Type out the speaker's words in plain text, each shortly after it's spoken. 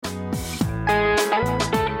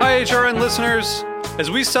HRN listeners.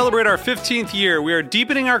 As we celebrate our 15th year, we are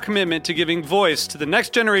deepening our commitment to giving voice to the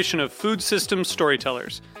next generation of food systems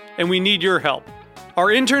storytellers, and we need your help. Our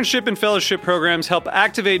internship and fellowship programs help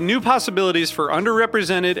activate new possibilities for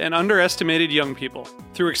underrepresented and underestimated young people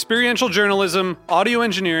through experiential journalism, audio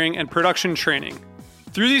engineering, and production training.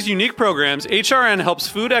 Through these unique programs, HRN helps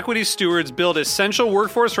food equity stewards build essential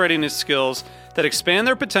workforce readiness skills that expand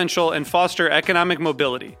their potential and foster economic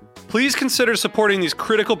mobility. Please consider supporting these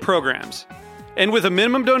critical programs. And with a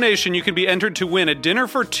minimum donation, you can be entered to win a dinner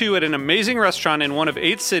for two at an amazing restaurant in one of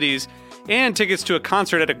 8 cities and tickets to a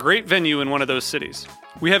concert at a great venue in one of those cities.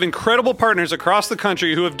 We have incredible partners across the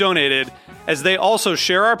country who have donated, as they also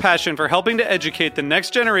share our passion for helping to educate the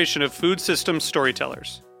next generation of food systems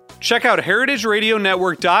storytellers. Check out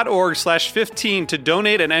heritageradionetwork.org/15 to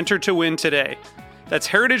donate and enter to win today. That's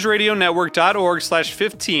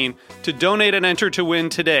heritageradionetwork.org/15 to donate and enter to win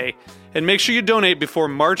today. And make sure you donate before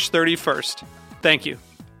March 31st. Thank you.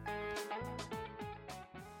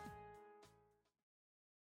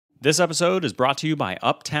 This episode is brought to you by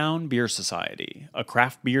Uptown Beer Society, a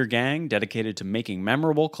craft beer gang dedicated to making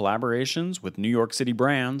memorable collaborations with New York City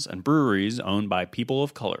brands and breweries owned by people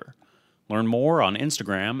of color. Learn more on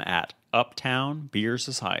Instagram at Uptown Beer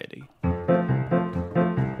Society.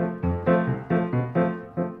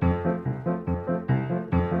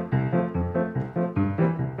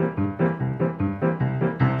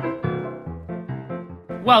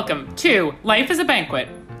 Welcome to Life is a Banquet.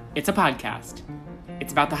 It's a podcast.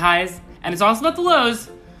 It's about the highs, and it's also about the lows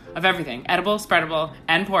of everything, edible, spreadable,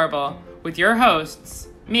 and pourable, with your hosts,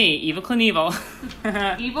 me, Evil Knievel.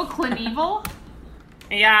 Evil Knievel?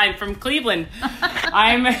 Yeah, I'm from Cleveland.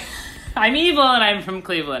 I'm evil, and I'm from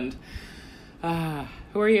Cleveland.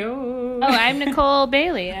 Who are you? Oh, I'm Nicole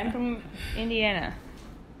Bailey. I'm from Indiana.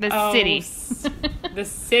 The city. The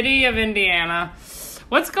city of Indiana.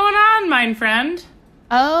 What's going on, my friend?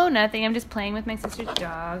 Oh, nothing. I'm just playing with my sister's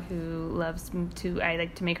dog who loves to... I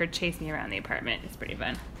like to make her chase me around the apartment. It's pretty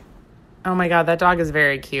fun. Oh my god, that dog is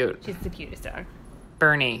very cute. She's the cutest dog.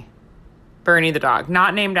 Bernie the dog.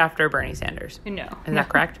 Not named after Bernie Sanders. No. Is that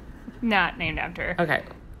correct? Not named after. Okay.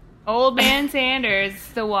 Old Man Sanders,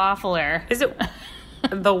 the waffler. Is it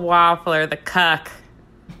the waffler, the cuck?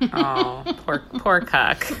 Oh, poor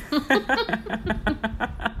cuck.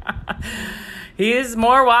 He is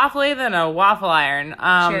more waffly than a waffle iron.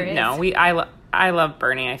 Sure is. No, I love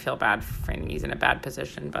Bernie. I feel bad for him. He's in a bad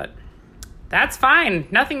position, but that's fine.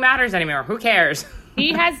 Nothing matters anymore. Who cares?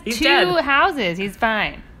 He has He's 2 dead. houses. He's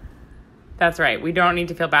fine. That's right. We don't need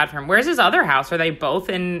to feel bad for him. Where's his other house? Are they both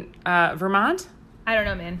in Vermont? I don't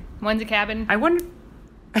know, man. One's a cabin. I wonder.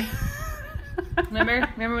 Remember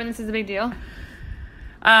when this is a big deal?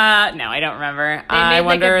 No, I don't remember. They I made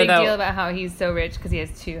wonder like a big though. deal about how he's so rich because he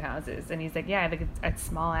has 2 houses, and he's like, yeah, I have like a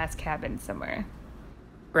small ass cabin somewhere.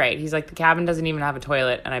 Right. He's like, the cabin doesn't even have a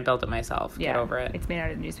toilet, and I built it myself. Yeah, Get over it. It's made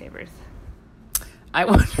out of newspapers. I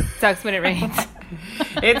wonder. Sucks when it rains.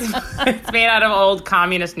 It's made out of old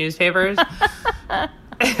communist newspapers,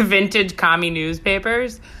 vintage commie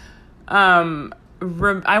newspapers. I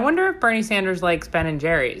wonder if Bernie Sanders likes Ben and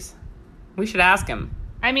Jerry's. We should ask him.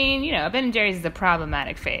 I mean, you know, Ben & Jerry's is a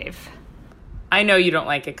problematic fave. I know you don't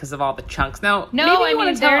like it because of all the chunks. No, No, maybe I you mean,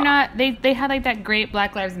 want to they're tell. not... They had, like, that great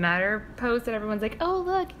Black Lives Matter post that everyone's like, oh,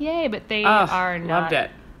 look, yay, but they are not... Loved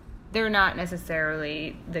it. They're not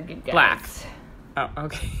necessarily the good guys. Black. Oh,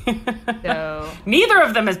 okay. So... Neither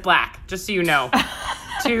of them is black, just so you know.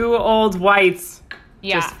 2 old whites.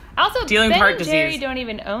 Yeah. Just also, dealing with Ben heart and Jerry disease. don't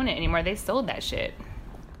even own it anymore. They sold that shit.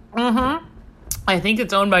 Mm-hmm. I think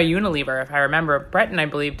it's owned by Unilever, if I remember. Brett and I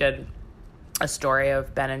believe did a story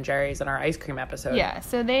of Ben and Jerry's in our ice cream episode. Yeah,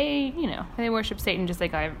 so they, you know, they worship Satan just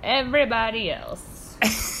like everybody else.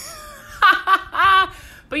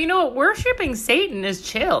 But you know what? Worshiping Satan is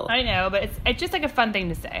chill. I know, but it's just like a fun thing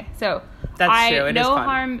to say. So That's true. It is no fun.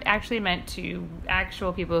 harm actually meant to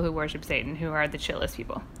actual people who worship Satan, who are the chillest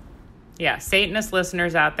people. Yeah, Satanist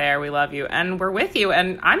listeners out there, we love you, and we're with you.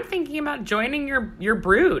 And I'm thinking about joining your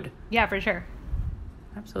brood. Yeah, for sure.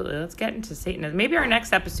 Absolutely. Let's get into Satanism. Maybe our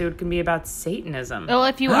next episode can be about Satanism. Well,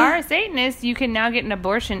 if you are a Satanist, you can now get an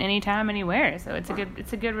abortion anytime, anywhere. So it's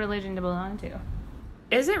a good religion to belong to.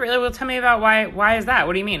 Is it really? Well, tell me about why is that?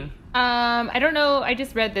 What do you mean? I don't know. I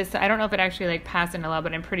just read this. I don't know if it actually like passed into law,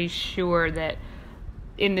 but I'm pretty sure that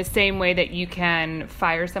in the same way that you can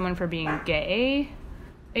fire someone for being gay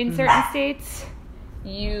in certain states,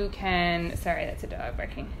 you can... Sorry, that's a dog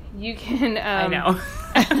barking. You can... I know.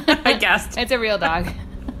 I guessed. It's a real dog.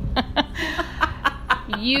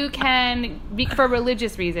 you can, for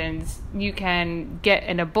religious reasons, you can get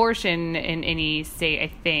an abortion in any state,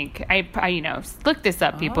 I think. I look this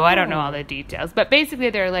up, people. I don't know all the details. But basically,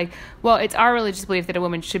 they're like, well, it's our religious belief that a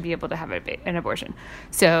woman should be able to have an abortion.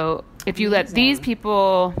 So if you let these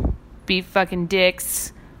people be fucking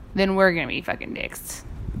dicks, then we're going to be fucking dicks.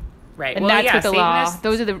 Right. And that's what the law,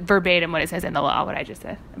 those are the verbatim what it says in the law, what I just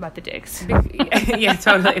said about the dicks. Yeah,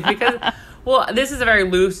 totally. Because, well, this is a very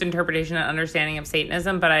loose interpretation and understanding of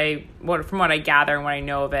Satanism, but from what I gather and what I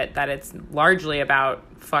know of it, that it's largely about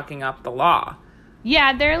fucking up the law.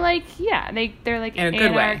 Yeah, they're like, they're like in a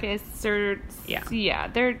good anarchists way.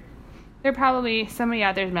 They're probably, somebody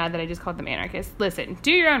out there is mad that I just called them anarchists. Listen,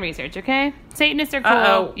 do your own research, okay? Satanists are cool.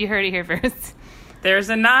 Uh-oh. You heard it here first.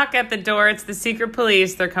 There's a knock at the door. It's the secret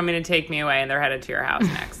police. They're coming to take me away, and they're headed to your house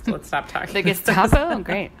next. Let's stop talking. The Gestapo? Oh,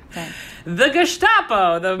 great. Okay. The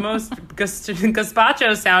Gestapo, the most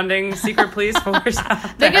gazpacho-sounding secret police force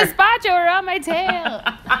out there. The Gazpacho are on my tail.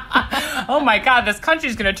 Oh, my God. This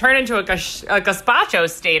country's going to turn into a gazpacho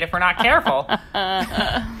state if we're not careful.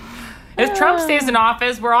 If Trump stays in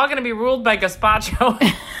office, we're all going to be ruled by gazpacho.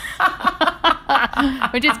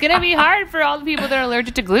 Which is going to be hard for all the people that are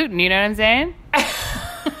allergic to gluten, you know what I'm saying?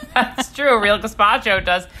 That's true. Real gazpacho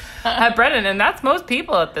does have bread in it, and that's most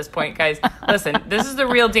people at this point, guys. Listen, this is the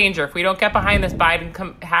real danger. If we don't get behind this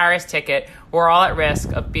Biden-Harris ticket, we're all at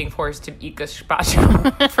risk of being forced to eat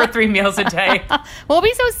gazpacho for 3 meals a day. We'll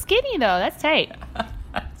be so skinny, though. That's tight.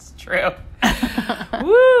 That's true.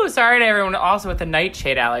 Woo! Sorry to everyone also with the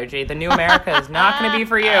nightshade allergy. The new America is not going to be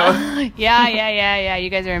for you. Yeah. You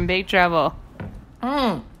guys are in big trouble.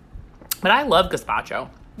 But I love gazpacho.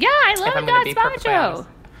 Yeah, I love gazpacho.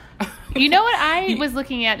 You know what I was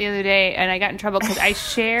looking at the other day, and I got in trouble because I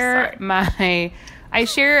share I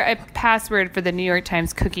share a password for the New York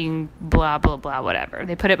Times cooking blah blah blah whatever.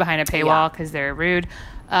 They put it behind a paywall because they're rude.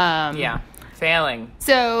 Failing.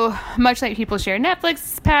 So much like people share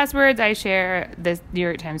Netflix passwords, I share the New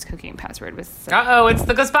York Times cooking password with some it's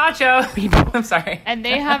the gazpacho people. I'm sorry. And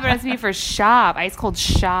they have a recipe for shab, ice cold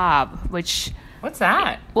shab, which what's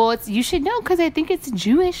that? Well, you should know because I think it's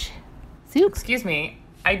Jewish soup. Excuse me.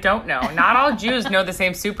 I don't know. Not all Jews know the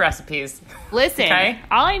same soup recipes. Listen, okay?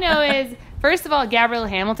 All I know is, first of all, Gabrielle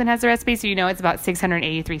Hamilton has the recipe, so you know it's about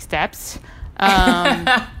 683 steps.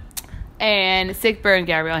 And sick burn,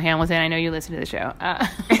 Gabrielle Hamilton. I know you listen to the show.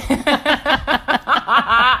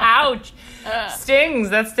 Ouch. Stings.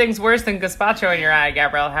 That stings worse than gazpacho in your eye,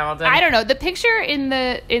 Gabrielle Hamilton. I don't know. The picture in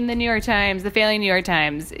the New York Times, the failing New York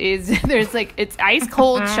Times, is there's like, it's ice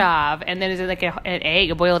cold chav, and then there's like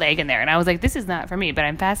a boiled egg in there. And I was like, this is not for me, but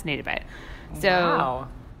I'm fascinated by it. So wow.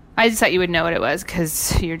 I just thought you would know what it was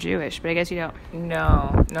because you're Jewish, but I guess you don't.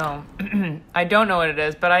 No. I don't know what it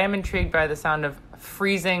is, but I am intrigued by the sound of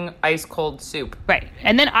freezing ice cold soup. Right.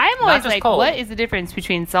 And then I'm always like, cold. What is the difference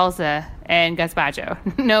between salsa and gazpacho?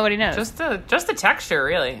 Nobody knows. Just the texture,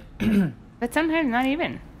 really. But sometimes not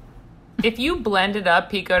even. If you blended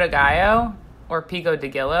up pico de gallo, or pico de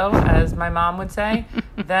gillo, as my mom would say,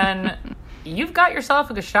 then you've got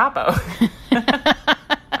yourself a gestapo.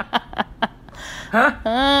 Huh?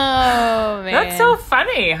 Oh man, that's so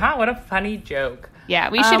funny, huh? What a funny joke. Yeah,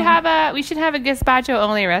 we should have a gazpacho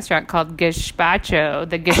only restaurant called Gazpacho,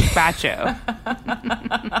 the Gazpacho.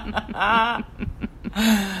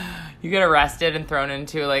 You get arrested and thrown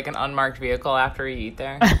into like an unmarked vehicle after you eat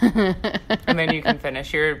there, and then you can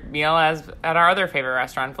finish your meal at our other favorite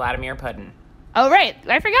restaurant, Vladimir Puddin. Oh right,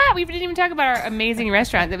 I forgot we didn't even talk about our amazing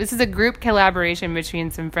restaurant. This is a group collaboration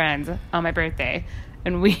between some friends on my birthday.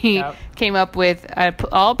 And we came up with an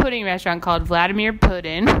all-pudding restaurant called Vladimir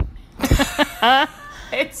Puddin.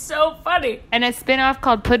 It's so funny. And a spin-off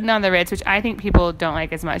called Puddin' on the Ritz, which I think people don't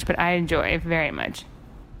like as much, but I enjoy very much.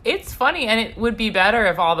 It's funny, and it would be better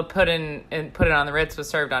if all the pudding on the Ritz was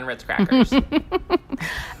served on Ritz crackers.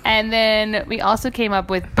 And then we also came up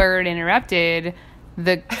with Bird Interrupted,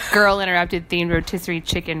 the Girl Interrupted themed rotisserie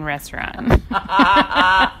chicken restaurant.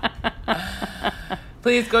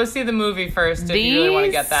 Please go see the movie first if you really want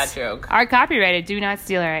to get that joke. Are copyrighted. Do not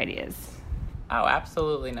steal our ideas. Oh,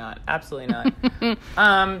 absolutely not. Absolutely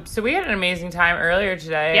not. So we had an amazing time earlier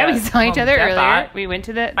today. Yeah, we saw each other earlier. We went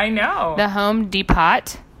to the Home Depot.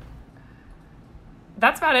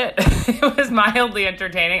 That's about it. It was mildly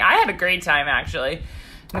entertaining. I had a great time, actually.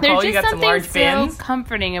 Nicole, you got some large bins. There's just something so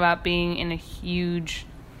comforting about being in a huge,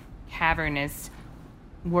 cavernous,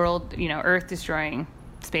 world, earth-destroying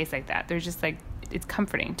space like that. There's just like, it's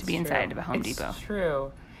comforting to be inside of a Home Depot. It's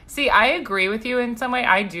true. See, I agree with you in some way.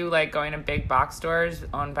 I do like going to big box stores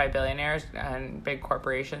owned by billionaires and big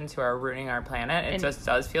corporations who are ruining our planet. It just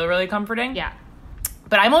does feel really comforting. Yeah.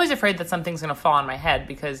 But I'm always afraid that something's going to fall on my head,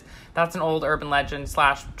 because that's an old urban legend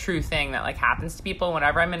 / true thing that like happens to people.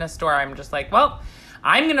 Whenever I'm in a store, I'm just like, well,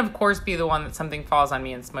 I'm going to, of course, be the one that something falls on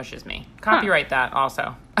me and smushes me. Copyright that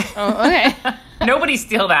also. Oh, okay. Nobody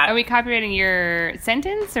steal that. Are we copywriting your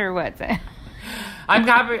sentence or what? I'm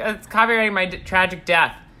copywriting my tragic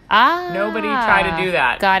death. Nobody try to do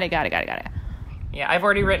that. Got it. Yeah, I've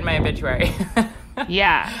already written my obituary.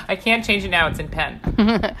 Yeah. I can't change it now. It's in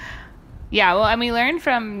pen. Yeah, well, and we learned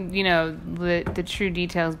from, the true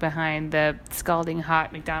details behind the scalding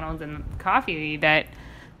hot McDonald's and coffee that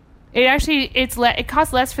it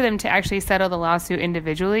costs less for them to actually settle the lawsuit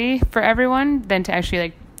individually for everyone than to actually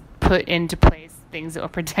like put into place things that will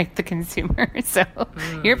protect the consumer. So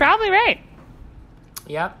you're probably right.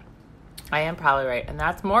 Yep, I am probably right. And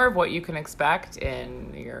that's more of what you can expect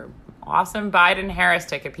in your awesome Biden-Harris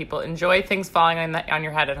ticket. People, enjoy things falling on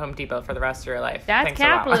your head at Home Depot for the rest of your life. That's Thanks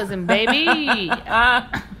capitalism, baby.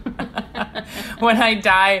 When I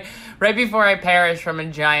die, right before I perish from a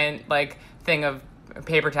giant thing of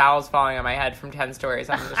paper towels falling on my head from 10 stories,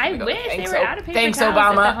 I'm just I gonna wish they were out of paper thanks, towels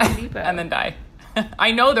Obama, at the Home Depot. and then die.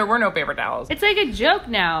 I know there were no paper towels. It's like a joke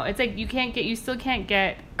now. It's like you still can't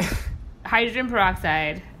get hydrogen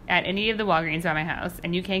peroxide at any of the Walgreens by my house,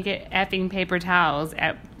 and you can't get effing paper towels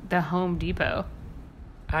at the Home Depot.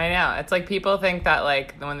 I know. It's like people think that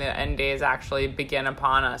when the end days actually begin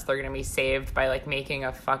upon us, they're going to be saved by making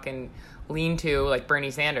a fucking lean-to like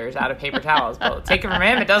Bernie Sanders out of paper towels. But take it from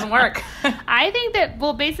him, it doesn't work. I think that,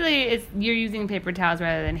 basically you're using paper towels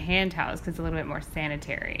rather than hand towels because it's a little bit more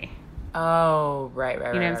sanitary. Oh, right. You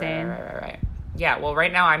know what I'm saying? Right. Yeah, well,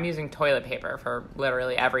 right now I'm using toilet paper for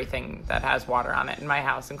literally everything that has water on it in my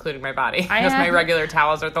house, including my body. Because my regular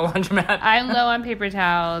towels are at the laundromat. I'm low on paper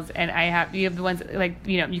towels, and you have the ones,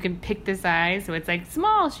 you can pick the size, so it's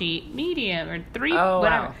small sheet, medium, or 3,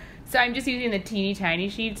 whatever. Wow. So I'm just using the teeny tiny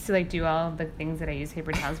sheets to do all of the things that I use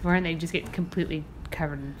paper towels for, and they just get completely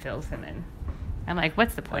covered in filth, and then I'm like,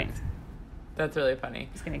 what's the point? That's really funny.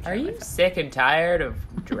 Are you myself. sick and tired of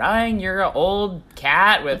drying your old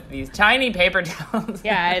cat with these tiny paper towels?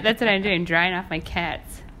 Yeah, that's what I'm doing, drying off my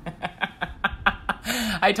cats.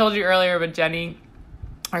 I told you earlier, but Jenny,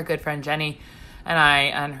 our good friend Jenny, and I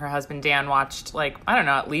and her husband Dan watched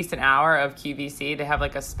at least an hour of QVC. They have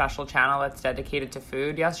a special channel that's dedicated to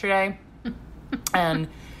food yesterday. And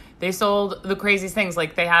they sold the craziest things.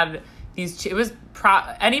 They had these,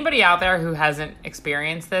 anybody out there who hasn't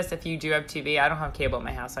experienced this, if you do have TV, I don't have cable in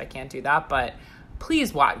my house, so I can't do that, but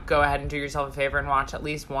please go ahead and do yourself a favor and watch at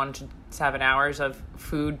least 1 to 7 hours of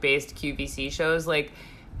food-based QVC shows.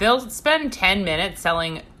 They'll spend 10 minutes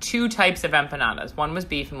selling 2 types of empanadas. One was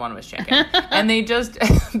beef and one was chicken. And they just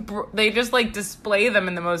display them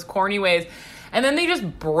in the most corny ways. And then they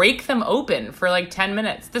just break them open for 10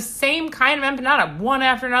 minutes. The same kind of empanada, one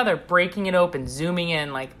after another, breaking it open, zooming in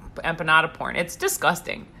empanada porn. It's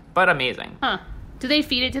disgusting, but amazing. Huh. Do they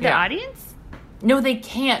feed it to the audience? No, they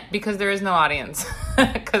can't, because there is no audience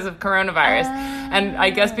because of coronavirus. And I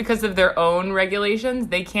guess because of their own regulations,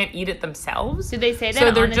 they can't eat it themselves. Did they say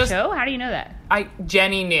that on the show? How do you know that?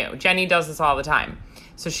 Jenny knew. Jenny does this all the time.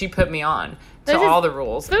 So she put me on to all the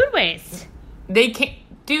rules. Food waste. They can't.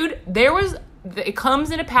 Dude, it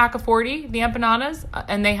comes in a pack of 40, the empanadas,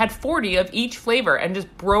 and they had 40 of each flavor and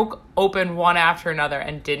just broke open one after another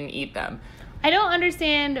and didn't eat them. I don't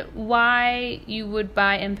understand why you would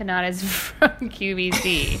buy empanadas from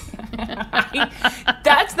QVC.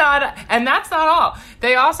 That's not all.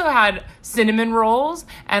 They also had cinnamon rolls,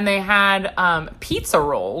 and they had pizza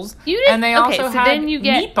rolls, and they also had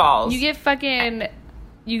meatballs.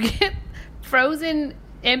 You get frozen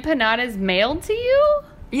empanadas mailed to you?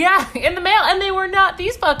 Yeah, in the mail. And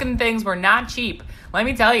these fucking things were not cheap, let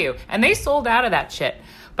me tell you. And they sold out of that shit.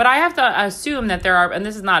 But I have to assume that there are, and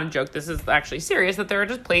this is not a joke, this is actually serious, that there are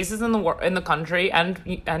just places in the country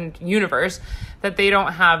and universe that they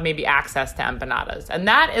don't have maybe access to empanadas. And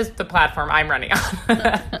that is the platform I'm running on.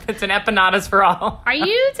 It's an empanadas for all. Are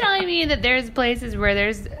you telling me that there's places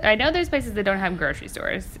where I know there's places that don't have grocery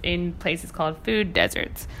stores in places called food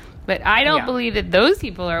deserts. But I don't believe that those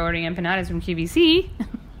people are ordering empanadas from QVC.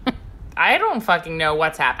 I don't fucking know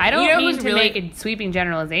what's happening. I don't mean to make a sweeping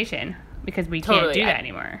generalization, because we can't do that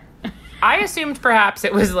anymore. I assumed perhaps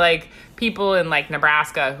it was people in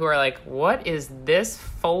Nebraska who are what is this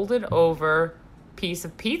folded over piece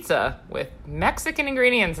of pizza with Mexican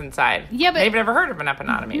ingredients inside? Yeah, but they've never heard of an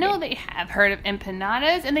empanada, maybe. No, they have heard of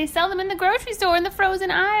empanadas, and they sell them in the grocery store in the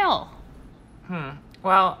frozen aisle.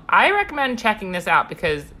 Well, I recommend checking this out,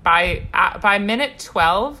 because by minute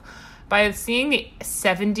 12, by seeing the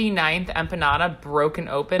 79th empanada broken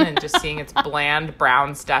open and just seeing its bland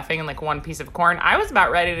brown stuffing and like one piece of corn, I was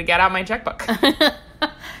about ready to get out my checkbook.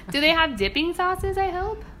 Do they have dipping sauces, I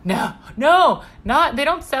hope? No, not. They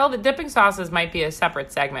don't sell the dipping sauces. Might be a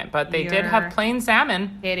separate segment, but they did have plain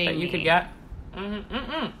salmon that you could get.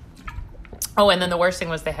 Oh, and then the worst thing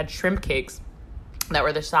was they had shrimp cakes that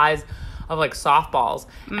were the size of like softballs.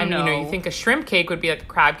 And you think a shrimp cake would be like a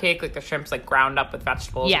crab cake, like the shrimp's like ground up with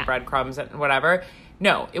vegetables and breadcrumbs and whatever.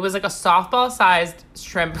 No, it was like a softball-sized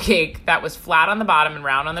shrimp cake that was flat on the bottom and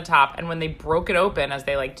round on the top. And when they broke it open, as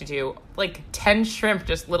they like to do, like 10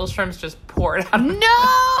 little shrimps just poured out.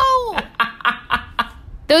 No!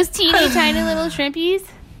 Those teeny tiny little shrimpies?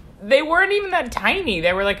 They weren't even that tiny.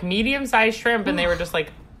 They were like medium-sized shrimp, and they were just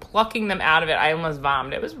like plucking them out of it. I almost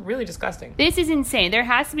vomited. It was really disgusting. This is insane. There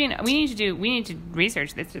has to be we need to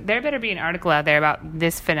research this. There better be an article out there about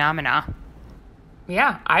this phenomena.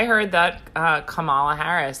 Yeah, I heard that Kamala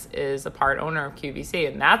Harris is a part owner of QVC,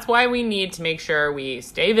 and that's why we need to make sure we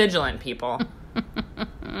stay vigilant, people.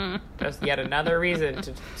 Just yet another reason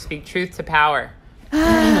to speak truth to power. The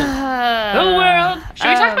world. Should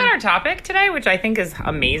we talk about our topic today, which I think is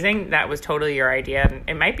amazing? That was totally your idea, and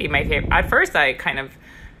it might be my favorite. At first, I kind of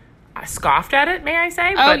scoffed at it, may I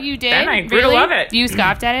say? Oh, you did? Then I grew to love it. You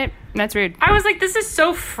scoffed at it? That's rude. I was like, this is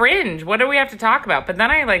so fringe. What do we have to talk about? But then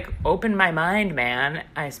I like opened my mind, man.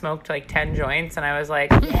 I smoked like 10 joints, and I was like,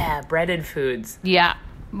 yeah, breaded foods. Yeah.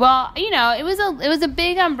 Well, it was a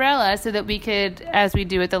big umbrella so that we could, as we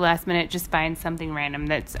do at the last minute, just find something random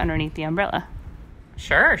that's underneath the umbrella.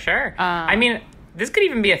 Sure. I mean, this could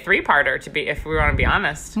even be a 3-parter if we want to be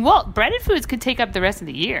honest. Well, breaded foods could take up the rest of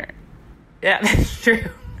the year. Yeah, that's true.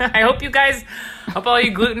 I hope all you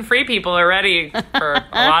gluten-free people are ready for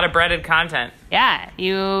a lot of breaded content. Yeah,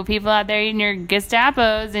 you people out there eating your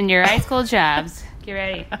Gestapos and your ice cold chops, get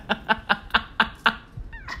ready.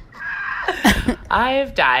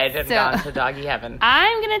 I've died and gone to doggy heaven.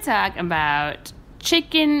 I'm going to talk about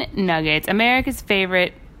chicken nuggets, America's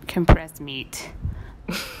favorite compressed meat.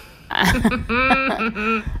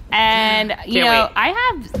 And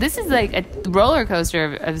this is like a roller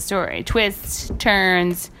coaster of a story. Twists,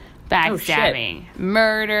 turns, backstabbing,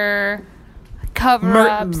 murder,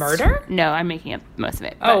 cover-ups. Murder? No, I'm making up most of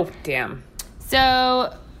it. Oh, damn.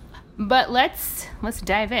 So, but let's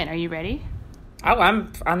dive in. Are you ready? Oh,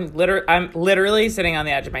 I'm literally sitting on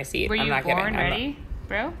the edge of my seat. Were you I'm not born kidding. ready,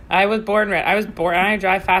 bro? I was born ready. And I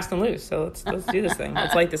drive fast and loose. So let's do this thing.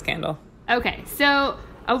 Let's light this candle. Okay, so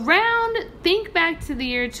think back to the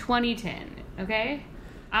year 2010, okay?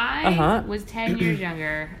 I was 10 years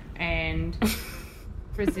younger and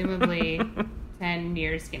presumably 10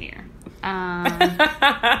 years skinnier.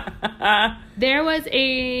 There was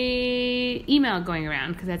a email going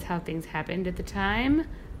around because that's how things happened at the time.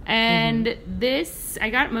 And I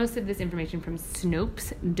got most of this information from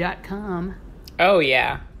Snopes.com. Oh,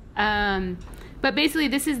 yeah. But basically,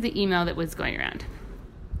 this is the email that was going around.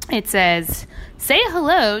 It says, say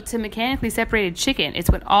hello to mechanically separated chicken. It's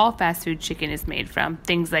what all fast food chicken is made from.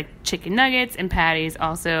 Things like chicken nuggets and patties.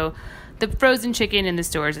 Also, the frozen chicken in the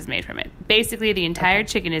stores is made from it. Basically, the entire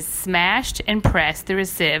chicken is smashed and pressed through a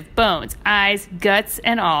sieve. Bones, eyes, guts,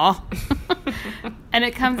 and all. And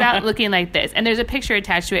it comes out looking like this. And there's a picture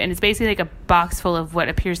attached to it, and it's basically like a box full of what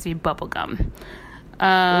appears to be bubble gum.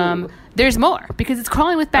 There's more because it's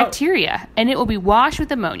crawling with bacteria and it will be washed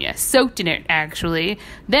with ammonia, soaked in it actually.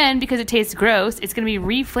 Then, because it tastes gross, it's going to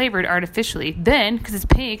be reflavored artificially. Then, because it's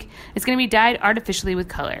pink, it's going to be dyed artificially with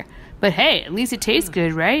color. But hey, at least it tastes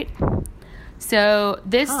good, right? So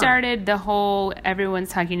this started the whole everyone's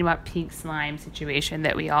talking about pink slime situation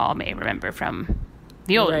that we all may remember from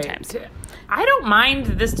the olden times. I don't mind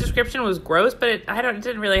this description was gross, but it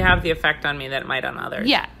didn't really have the effect on me that it might on others.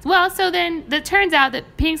 Yeah. Well, so then it turns out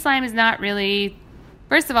that pink slime is not really...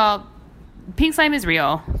 First of all, pink slime is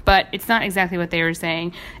real, but it's not exactly what they were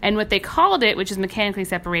saying. And what they called it, which is mechanically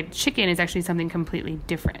separated chicken, is actually something completely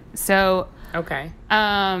different. So... Okay.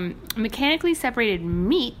 Mechanically separated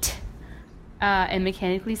meat and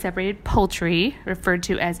mechanically separated poultry, referred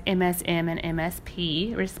to as MSM and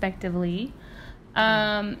MSP, respectively...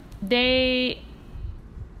 they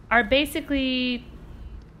are basically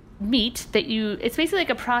meat that it's basically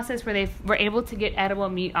like a process where they were able to get edible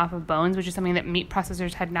meat off of bones, which is something that meat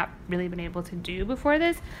processors had not really been able to do before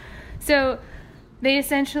this. So they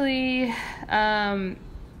essentially,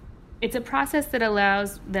 it's a process that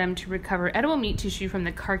allows them to recover edible meat tissue from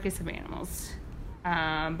the carcass of animals.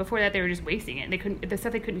 Before that, they were just wasting it. The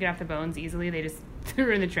stuff they couldn't get off the bones easily, they just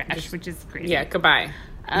threw in the trash, which is crazy. Yeah, goodbye.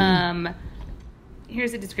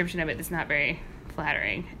 Here's a description of it that's not very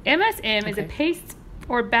flattering. MSM is a paste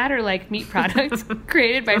or batter-like meat product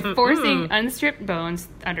created by forcing unstripped bones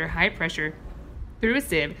under high pressure through a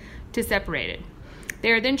sieve to separate it.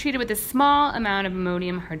 They are then treated with a small amount of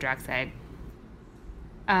ammonium hydroxide.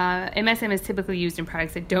 MSM is typically used in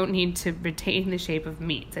products that don't need to retain the shape of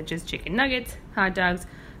meat, such as chicken nuggets, hot dogs,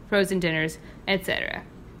 frozen dinners, etc.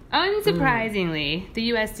 Unsurprisingly, the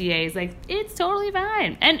USDA is like, it's totally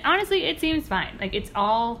fine. And honestly, it seems fine. Like, it's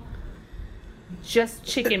all just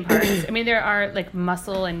chicken parts. I mean, there are, like,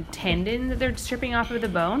 muscle and tendon that they're stripping off of the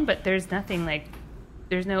bone, but there's nothing, like,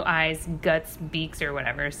 there's no eyes, guts, beaks, or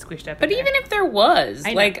whatever squished up in But there. even if there was, I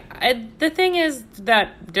know. like, the thing is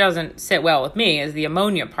that doesn't sit well with me is the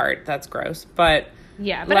ammonia part. That's gross. But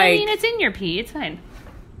Yeah, but I like- mean, it's in your pee. It's fine.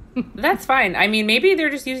 that's fine. I mean, maybe they're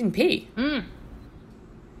just using pee.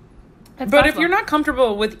 That's But if possible. you're not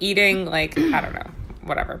comfortable with eating, like, I don't know,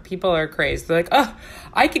 whatever. People are crazed. They're like, oh,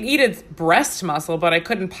 I can eat its breast muscle, but I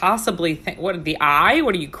couldn't possibly think, what, the eye?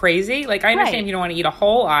 What, are you crazy? Like, I understand Right. you don't want to eat a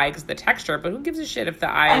whole eye because of the texture, but who gives a shit if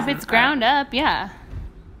the eye If it's ground up, yeah.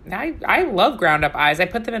 I love ground up eyes. I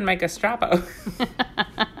put them in my Gestapo.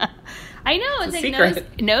 I know, it's a like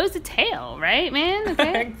secret. nose to tail, right, man?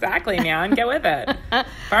 Okay. Exactly, man. Get with it.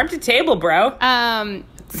 Farm to table, bro.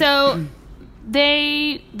 So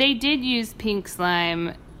they did use pink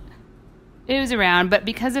slime. It was around, but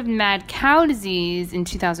because of mad cow disease in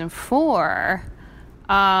 2004,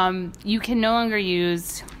 you can no longer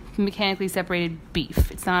use mechanically separated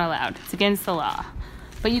beef. It's not allowed. It's against the law.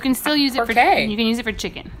 But you can still use it for Okay. you can use it for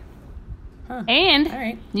chicken. Huh. And All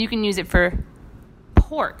right. you can use it for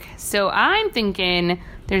pork. So I'm thinking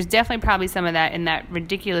there's definitely probably some of that in that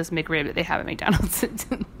ridiculous McRib that they have at McDonald's.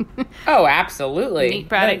 Oh, absolutely. Meat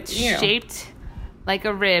product But, you know, shaped like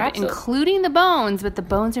a rib, Absolutely. including the bones, but the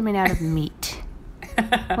bones are made out of meat.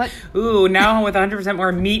 What? Ooh, now with 100%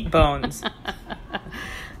 more meat bones.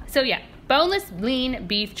 So yeah, boneless lean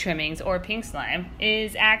beef trimmings or pink slime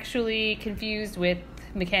is actually confused with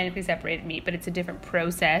mechanically separated meat, but it's a different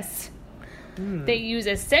process. They use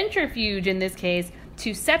a centrifuge in this case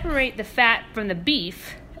to separate the fat from the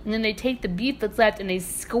beef, and then they take the beef that's left and they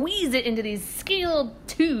squeeze it into these scaled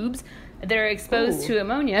tubes that are exposed Ooh. to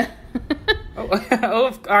ammonia.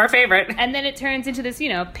 Oh, our favorite. And then it turns into this,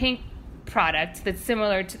 pink product that's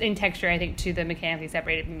similar in texture, I think, to the mechanically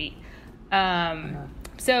separated meat.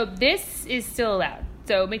 So this is still allowed.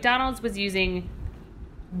 So McDonald's was using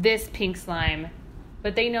this pink slime,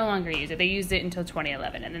 but they no longer use it. They used it until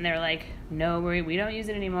 2011. And then they're like, no, we don't use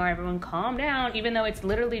it anymore. Everyone calm down, even though it's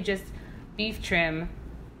literally just beef trim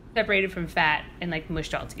separated from fat and, like,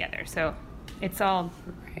 mushed all together. So it's all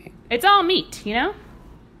Right. meat,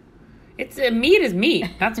 It's meat is meat.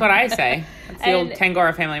 That's what I say. That's the old And-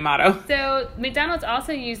 Tangora family motto. So McDonald's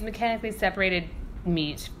also used mechanically separated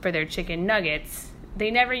meat for their chicken nuggets. They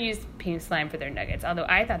never used pink slime for their nuggets, although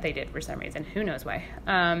I thought they did for some reason. Who knows why?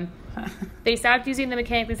 They stopped using the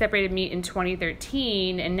mechanically separated meat in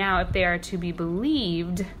 2013, and now, if they are to be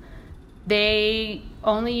believed, they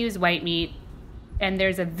only use white meat. And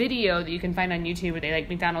there's a video that you can find on YouTube where they, like,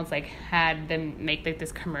 McDonald's, like, had them make, like,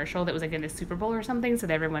 this commercial that was, like, in the Super Bowl or something, so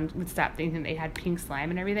that everyone would stop thinking they had pink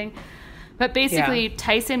slime and everything. But basically, Yeah.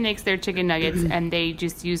 Tyson makes their chicken nuggets, and they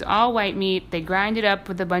just use all white meat. They grind it up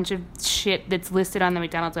with a bunch of shit that's listed on the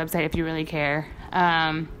McDonald's website if you really care.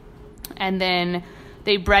 And then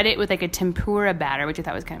they bread it with, like, a tempura batter, which I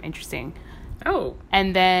thought was kind of interesting. Oh,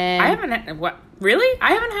 And then... I haven't had, what? Really?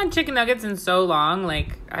 I haven't had chicken nuggets in so long.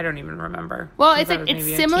 Like, I don't even remember. Well, Since it's I like was it's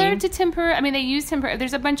maybe a similar teen. to tempura. I mean, they use tempura.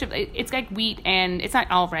 There's a bunch of it's like wheat, and it's not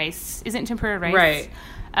all rice. Isn't tempura rice? Right.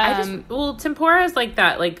 Tempura is like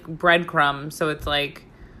that, like breadcrumb, so it's like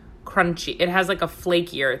crunchy. It has like a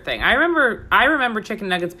flakier thing. I remember chicken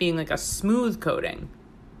nuggets being like a smooth coating.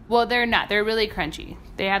 Well, they're not. They're really crunchy.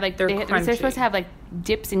 They have like They're they're crunchy. supposed to have like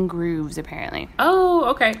dips and grooves apparently. Oh,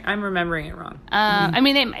 okay. I'm remembering it wrong. I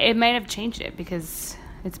mean, it might have changed it because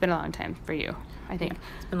it's been a long time for you, I think.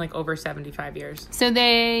 It's been like over 75 years. So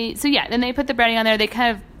then they put the breading on there. They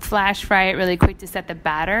kind of flash fry it really quick to set the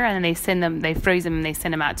batter, and then they freeze them, and they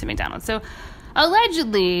send them out to McDonald's. So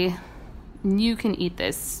allegedly, you can eat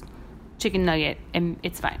this chicken nugget, and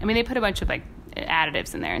it's fine. I mean, they put a bunch of like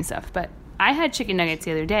additives in there and stuff, but I had chicken nuggets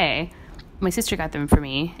the other day. My sister got them for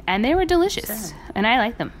me, and they were delicious, and I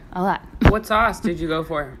like them a lot. What sauce did you go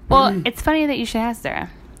for? Well, it's funny that you should ask, Sarah.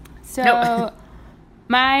 So, No.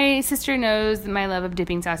 my sister knows my love of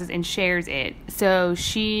dipping sauces and shares it. So,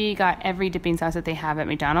 she got every dipping sauce that they have at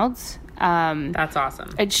McDonald's. That's awesome.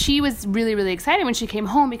 And she was really, really excited when she came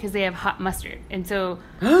home because they have hot mustard. And so,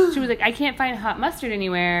 she was like, I can't find hot mustard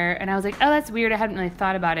anywhere. And I was like, oh, that's weird. I hadn't really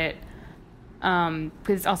thought about it.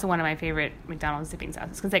 Because it's also one of my favorite McDonald's dipping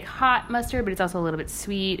sauces. 'Cause it's like hot mustard, but it's also a little bit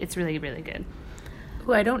sweet. It's really, really good.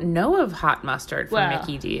 Ooh, I don't know of hot mustard from Well,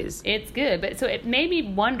 Mickey D's. It's good, but so it made me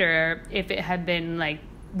wonder if it had been like,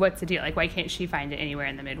 what's the deal? Like, why can't she find it anywhere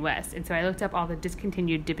in the Midwest? And so I looked up all the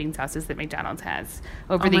discontinued dipping sauces that McDonald's has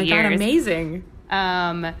over the years. Oh my God,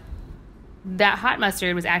 amazing. That hot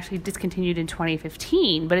mustard was actually discontinued in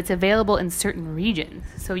 2015, but it's available in certain regions.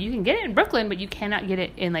 So you can get it in Brooklyn, but you cannot get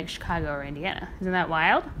it in like Chicago or Indiana. Isn't that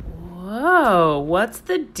wild? Whoa, what's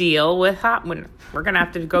the deal with hot? We're going to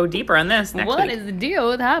have to go deeper on this next What week. is the deal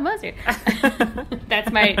with hot mustard?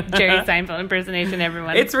 That's my Jerry Seinfeld impersonation,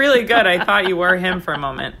 everyone. It's really good. I thought you were him for a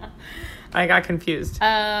moment. I got confused.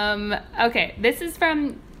 Okay, this is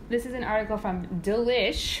an article from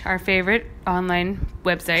Delish, our favorite online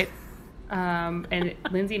website. And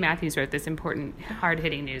Lindsay Matthews wrote this important,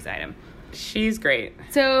 hard-hitting news item. She's great.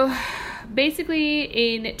 So, basically,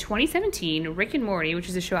 in 2017, Rick and Morty, which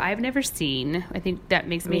is a show I've never seen, I think that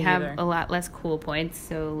makes me have neither. a lot less cool points,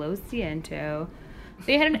 so lo siento.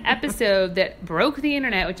 They had an episode that broke the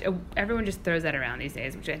internet, which everyone just throws that around these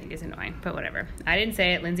days, which I think is annoying, but whatever. I didn't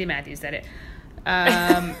say it. Lindsay Matthews said it.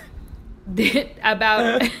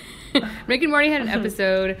 About Rick and Morty had an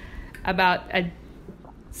episode about a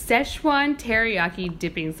Szechuan teriyaki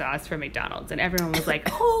dipping sauce from McDonald's, and everyone was like,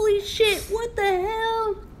 holy shit, what the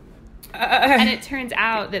hell? And it turns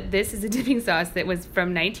out that this is a dipping sauce that was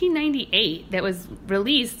from 1998 that was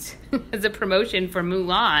released as a promotion for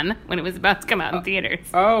Mulan when it was about to come out in theaters.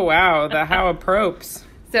 Oh, wow. How appropriate.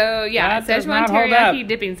 So, yeah, That does Szechuan not hold teriyaki up.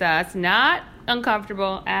 dipping sauce, not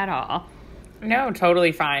uncomfortable at all. No,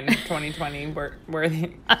 totally fine. 2020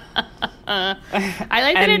 worthy. I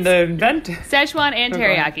like that And it's the inventor. Szechuan and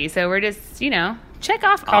teriyaki, so we're just, check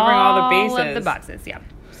off Covering all the of bases. the boxes, yeah.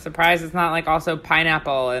 Surprised it's not like also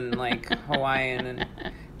pineapple and like Hawaiian. And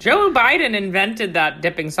Joe Biden invented that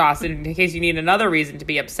dipping sauce in case you need another reason to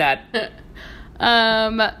be upset.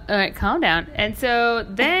 All right, calm down. And so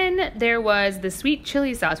then there was the sweet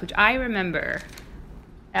chili sauce, which I remember.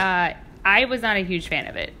 I was not a huge fan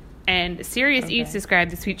of it. And Serious Eats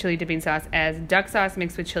described the sweet chili dipping sauce as duck sauce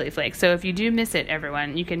mixed with chili flakes. So if you do miss it,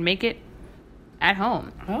 everyone, you can make it at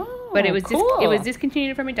home. Oh, But it was cool. it was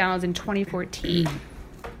discontinued from McDonald's in 2014.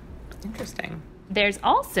 Interesting. There's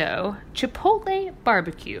also Chipotle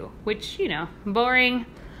barbecue, which, boring.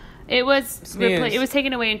 It was Snooze. it was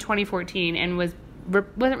taken away in 2014 and wasn't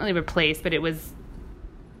really replaced, but it was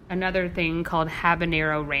another thing called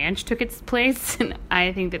habanero ranch took its place, and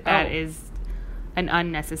I think that is an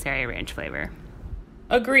unnecessary ranch flavor.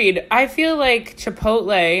 Agreed. I feel like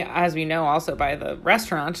Chipotle, as we know also by the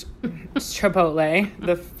restaurant, Chipotle,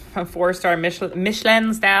 the 4-star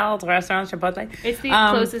Michelin-styled restaurant, Chipotle. It's the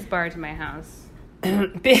closest bar to my house. Are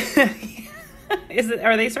they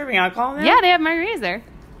serving alcohol now? Yeah, they have margaritas there.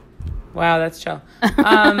 Wow, that's chill.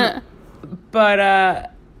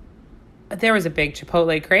 But there was a big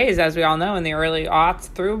Chipotle craze, as we all know, in the early aughts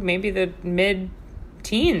through maybe the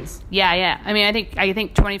mid-teens. Yeah. I mean, I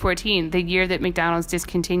think 2014, the year that McDonald's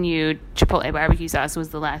discontinued Chipotle barbecue sauce, was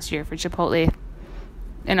the last year for Chipotle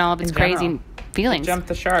and all of its In general. crazy feelings. Jump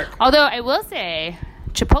the shark. Although I will say,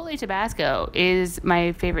 Chipotle Tabasco is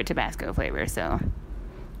my favorite Tabasco flavor. So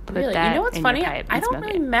put Really? that You know what's in funny? your pipe I and don't smoke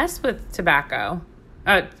really it. mess with tobacco.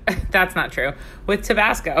 That's not true. With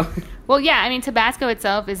Tabasco. Well, yeah, I mean, Tabasco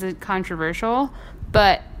itself is controversial,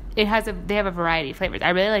 but they have a variety of flavors. I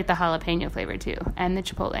really like the jalapeno flavor too, and the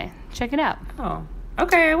Chipotle. Check it out. Oh,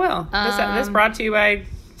 okay, I will. This brought to you by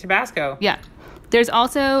Tabasco. Yeah. There's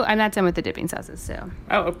also, I'm not done with the dipping sauces, so.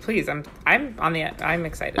 Oh, please, I'm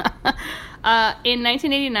excited. In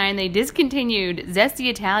 1989, they discontinued Zesty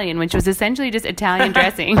Italian, which was essentially just Italian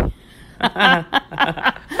dressing. So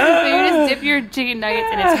you just dip your chicken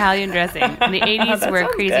nuggets in Italian dressing. And the 80s were a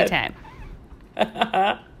sounds crazy good. time.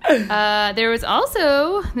 There was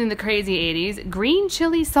also, in the crazy 80s, green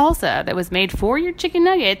chili salsa that was made for your chicken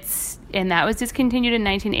nuggets, and that was discontinued in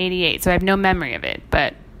 1988. So I have no memory of it,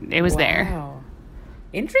 but it was there. Wow.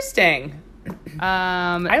 Interesting.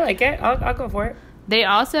 I like it. I'll go for it. They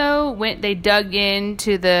also they dug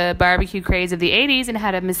into the barbecue craze of the 80s and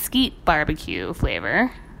had a mesquite barbecue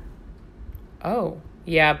flavor. Oh,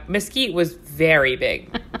 yeah. Mesquite was very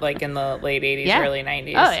big, like in the late 80s, Yeah. early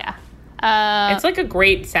 90s. Oh, yeah. It's like a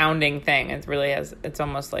great sounding thing. It really has. It's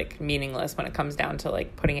almost like meaningless when it comes down to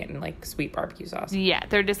like putting it in like sweet barbecue sauce. Yeah,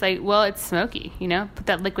 they're just like, well, it's smoky, Put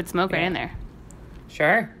that liquid smoke right in there.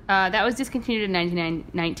 Sure. That was discontinued in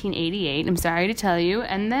 1988, I'm sorry to tell you.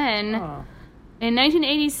 And then in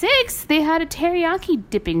 1986, they had a teriyaki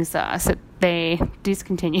dipping sauce that they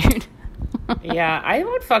discontinued. Yeah, I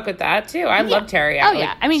would fuck with that too. I love teriyaki. Oh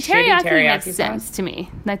yeah, I mean shitty teriyaki makes sauce. sense to me.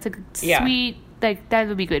 That's a Yeah. sweet, like that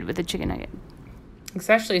would be good with a chicken nugget.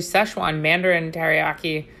 Especially Szechuan Mandarin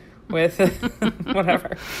teriyaki with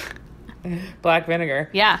whatever black vinegar.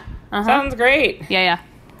 Yeah. Uh-huh. Sounds great. Yeah.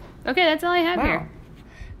 Okay, that's all I have Wow. here.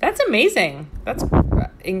 That's amazing. That's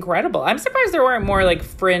incredible. I'm surprised there weren't more like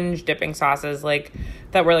fringe dipping sauces like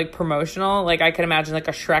that were like promotional. Like I could imagine like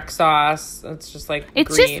a Shrek sauce. It's just like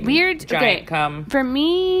It's green, just weird. giant cum. For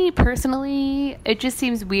me personally, it just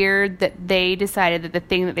seems weird that they decided that the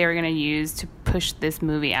thing that they were going to use to push this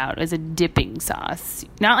movie out was a dipping sauce.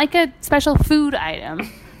 Not like a special food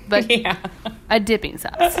item, but Yeah. a dipping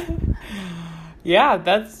sauce. Yeah,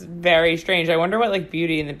 that's very strange. I wonder what like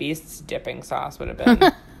Beauty and the Beast's dipping sauce would have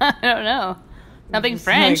been. I don't know. Something Just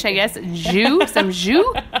French, like- I guess. Jus? Some jus?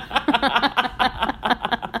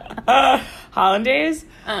 Hollandaise?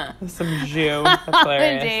 Some jus. That's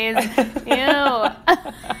hilarious. Days. Ew.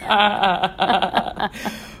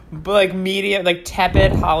 But like medium, like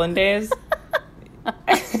tepid hollandaise.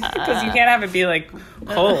 Because you can't have it be like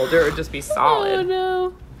cold or it would just be solid. Oh,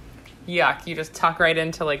 no. Yuck. You just tuck right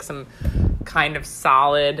into like some kind of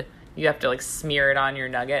solid. You have to like smear it on your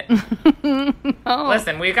nugget. Oh.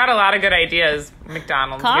 Listen, we've got a lot of good ideas.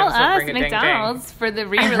 McDonald's. Call give us a us, ring-a-ding-ding. McDonald's, for the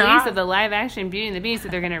re-release of the live-action Beauty and the Beast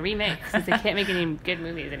that they're going to remake since they can't make any good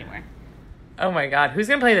movies anymore. Oh my God. Who's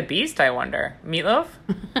going to play the Beast, I wonder? Meatloaf?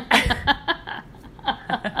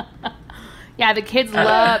 Yeah, the kids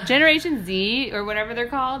love Generation Z or whatever they're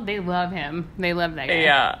called. They love him. They love that guy.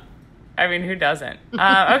 Yeah. I mean, who doesn't?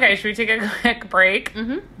 Okay, should we take a quick break?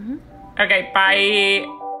 Mm-hmm. Okay, bye.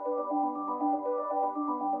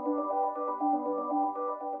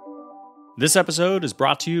 This episode is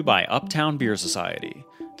brought to you by Uptown Beer Society.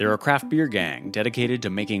 They're a craft beer gang dedicated to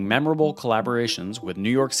making memorable collaborations with New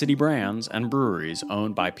York City brands and breweries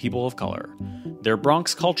owned by people of color. Their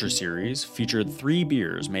Bronx Culture series featured 3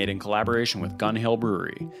 beers made in collaboration with Gun Hill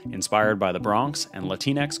Brewery, inspired by the Bronx and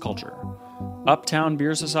Latinx culture. Uptown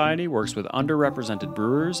Beer Society works with underrepresented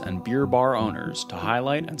brewers and beer bar owners to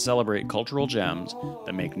highlight and celebrate cultural gems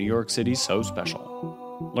that make New York City so special.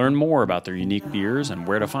 Learn more about their unique beers and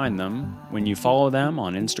where to find them when you follow them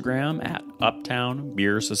on Instagram at Uptown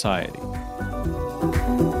Beer Society.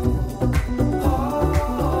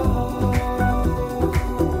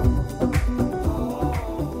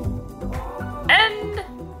 And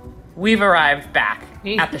we've arrived back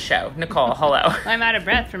at the show. Nicole, hello. I'm out of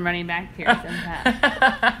breath from running back here so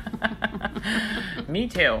fast. Me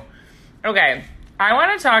too. Okay, I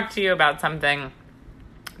want to talk to you about something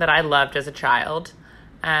that I loved as a child.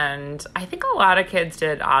 And I think a lot of kids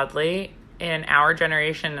did, oddly, in our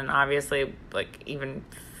generation and obviously like even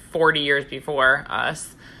 40 years before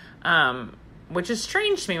us, which is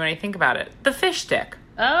strange to me when I think about it. The fish stick.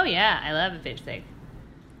 Oh, yeah. I love a fish stick.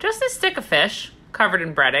 Just a stick of fish covered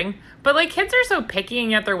in breading. But like kids are so picky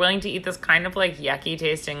and yet they're willing to eat this kind of like yucky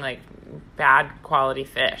tasting like bad quality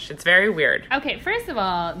fish. It's very weird. Okay, first of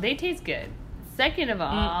all, they taste good. Second of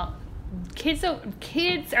all, kids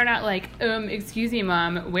are not like, excuse me,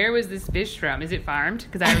 Mom, where was this fish from? Is it farmed?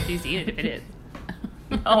 Because I refuse to eat it if it is.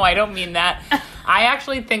 No, I don't mean that. I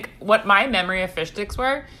actually think what my memory of fish sticks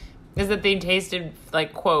were is that they tasted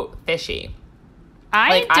like, quote, fishy.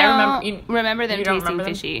 I don't you remember them don't tasting remember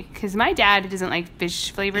them? fishy. Because my dad doesn't like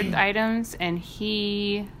fish-flavored items, and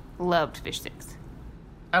he loved fish sticks.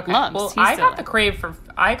 Okay. Loves. Well, He's I still got the crave for,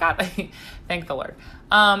 thank the Lord.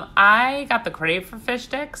 I got the crave for fish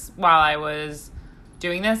sticks while I was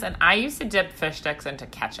doing this, and I used to dip fish sticks into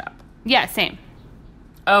ketchup. Yeah, same.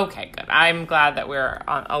 Okay, good. I'm glad that we're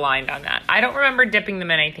aligned on that. I don't remember dipping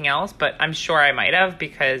them in anything else, but I'm sure I might have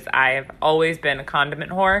because I've always been a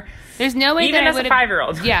condiment whore. There's no way Even that as I a would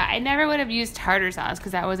 5-year-old. Yeah, I never would have used tartar sauce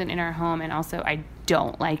because that wasn't in our home, and also I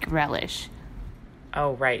don't like relish.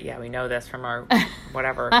 Oh, right. Yeah, we know this from our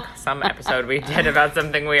whatever, some episode we did about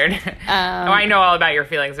something weird. I know all about your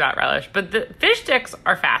feelings about relish. But the fish sticks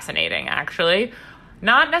are fascinating, actually.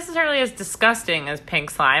 Not necessarily as disgusting as pink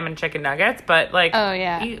slime and chicken nuggets, but like... Oh,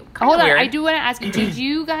 yeah. Hold on, I do want to ask you, did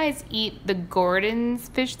you guys eat the Gordon's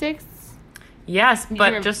fish sticks? Yes,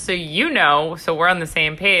 but just so you know, so we're on the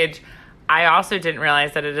same page, I also didn't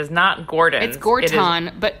realize that it is not Gordon's. It's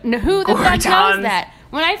Gorton, but who the fuck knows Gorton's. that?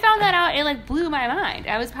 When I found that out, it like blew my mind.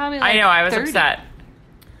 I was probably like I know, I was 30. upset.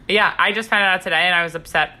 Yeah, I just found it out today, and I was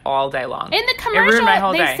upset all day long. In the It ruined commercial, my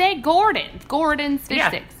whole they day. say Gordon's fish Yeah.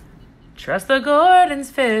 sticks. Trust the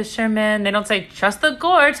Gordon's fishermen. They don't say, trust the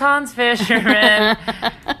Gorton's fishermen.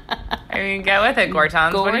 I mean, get with it,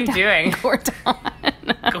 Gortons. What are you doing? Gorton.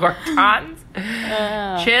 Gortons?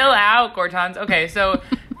 Chill out, Gortons. Okay, so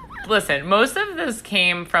listen, most of this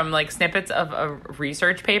came from like snippets of a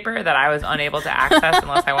research paper that I was unable to access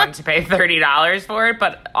unless I wanted to pay $30 for it.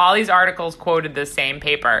 But all these articles quoted the same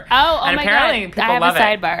paper. Oh and my apparently God. people I have love a it.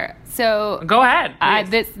 sidebar. So Go ahead.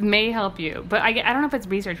 this may help you, but I don't know if it's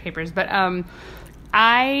research papers, but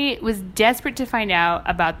I was desperate to find out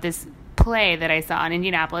about this play that I saw in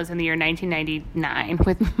Indianapolis in the year 1999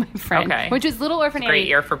 with my friend, which was Little Orphan Annie. Great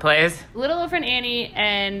year for plays. Little Orphan Annie,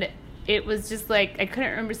 and it was just like, I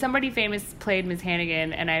couldn't remember. Somebody famous played Miss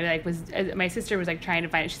Hannigan, and I like was, my sister was like trying to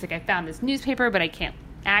find it. She's like, I found this newspaper, but I can't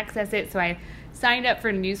access it, so I signed up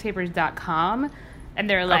for newspapers.com. And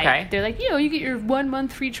they're like, you get your 1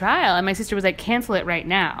 month free trial. And my sister was like, cancel it right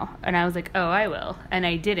now. And I was like, oh, I will. And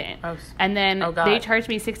I didn't. And then they charged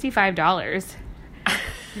me $65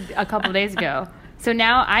 a couple of days ago. So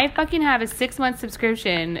now I fucking have a 6-month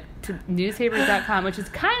subscription to newspapers.com, which is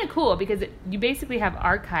kind of cool because you basically have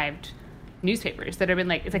archived newspapers that have been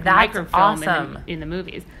like, it's like microfilm in the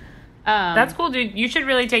movies. That's cool, dude. You should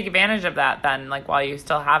really take advantage of that then, like while you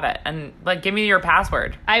still have it. And like, give me your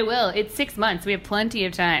password. I will. It's 6 months. We have plenty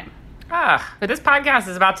of time. But this podcast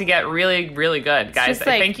is about to get really, really good, guys.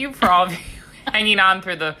 Thank you for all of you hanging on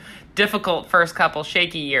through the difficult first couple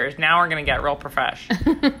shaky years. Now we're going to get real profesh. So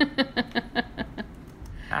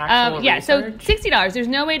 $60. There's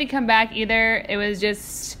no way to come back either. It was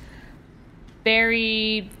just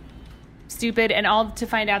very stupid, and all to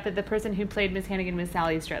find out that the person who played Miss Hannigan was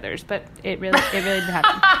Sally Struthers, but it really didn't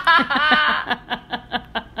happen.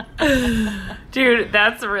 Dude,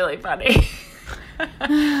 that's really funny.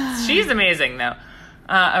 She's amazing though.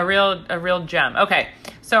 A real gem. Okay.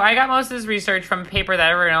 So I got most of this research from a paper that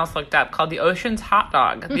everyone else looked up called The Ocean's Hot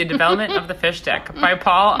Dog, The Development of the Fish Stick by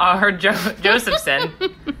Paul R. Josephson.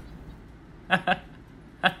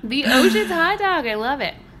 The Ocean's Hot Dog. I love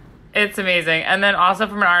it. It's amazing. And then also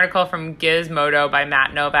from an article from Gizmodo by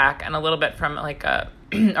Matt Novak, and a little bit from like a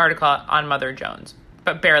article on Mother Jones,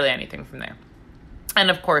 but barely anything from there. And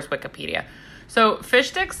of course, Wikipedia. So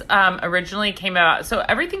fish sticks originally came about. So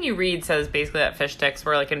everything you read says basically that fish sticks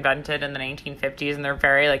were like invented in the 1950s, and they're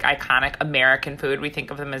very like iconic American food. We think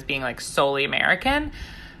of them as being like solely American.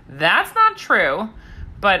 That's not true,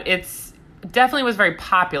 but it's definitely was very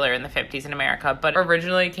popular in the 50s in America, but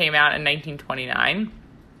originally came out in 1929.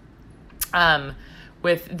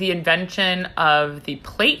 With the invention of the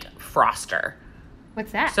plate froster.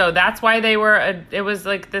 What's that? So that's why they were, it was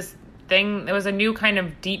like this thing, it was a new kind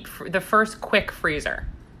of the first quick freezer.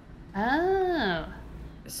 Oh.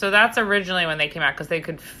 So that's originally when they came out, because they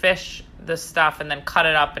could fish the stuff and then cut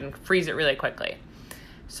it up and freeze it really quickly.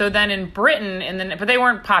 So then in Britain, but they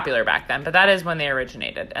weren't popular back then, but that is when they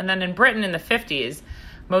originated. And then in Britain in the 50s,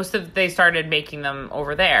 they started making them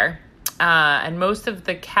over there. And most of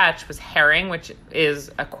the catch was herring, which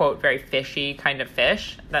is a, quote, very fishy kind of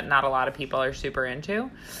fish that not a lot of people are super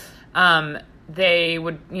into. They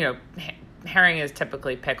would, herring is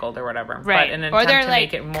typically pickled or whatever. Right. But in an or they're attempt to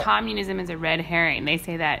like, make it more... communism is a red herring. They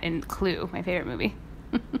say that in Clue, my favorite movie.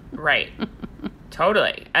 Right.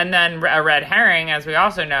 Totally. And then a red herring, as we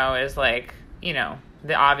also know, is like,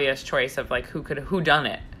 the obvious choice of like who done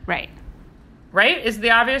it. Right. Right? Is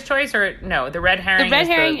the obvious choice, or no? The red herring. The red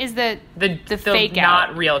herring is the fake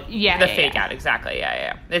out, not real. Yeah, the fake out. Exactly.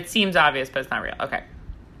 Yeah. It seems obvious, but it's not real. Okay.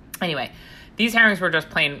 Anyway, these herrings were just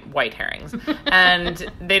plain white herrings, and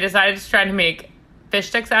they decided to try to make fish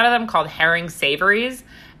sticks out of them called herring savories,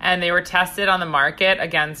 and they were tested on the market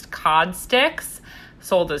against cod sticks,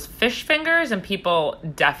 sold as fish fingers, and people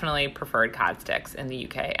definitely preferred cod sticks in the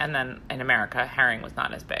UK, and then in America, herring was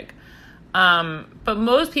not as big. But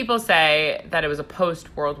most people say that it was a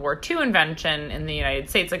post-World War II invention in the United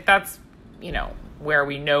States. Like, that's, where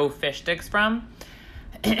we know fish sticks from.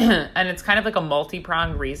 And it's kind of like a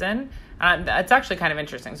multi-pronged reason. It's actually kind of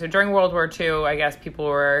interesting. So during World War II, I guess people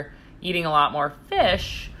were eating a lot more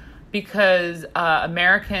fish because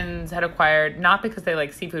Americans had acquired, not because they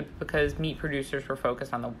like seafood, but because meat producers were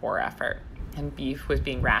focused on the war effort and beef was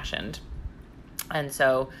being rationed. And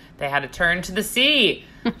so they had to turn to the sea,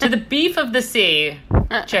 to the beef of the sea,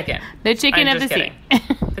 chicken. The chicken of the sea.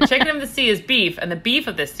 The chicken of the sea is beef, and the beef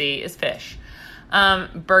of the sea is fish.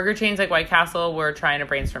 Burger chains like White Castle were trying to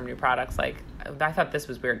brainstorm new products like, I thought this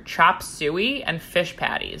was weird, chop suey and fish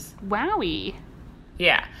patties. Wowie.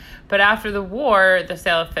 Yeah. But after the war, the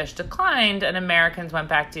sale of fish declined, and Americans went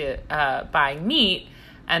back to buying meat.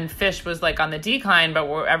 And fish was like on the decline, but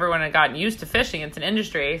everyone had gotten used to fishing. It's an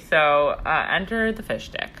industry, so enter the fish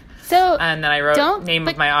stick. So and then I wrote name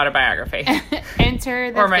of my autobiography. Enter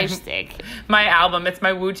the fish stick. My album. It's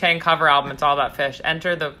my Wu-Tang cover album. It's all about fish.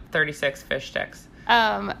 Enter the 36 fish sticks.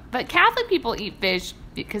 But Catholic people eat fish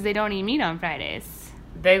because they don't eat meat on Fridays.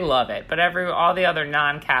 They love it, but all the other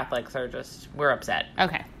non-Catholics we're upset.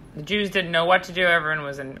 Okay. The Jews didn't know what to do. Everyone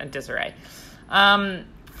was in disarray.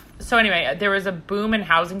 So anyway, there was a boom in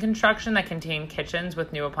housing construction that contained kitchens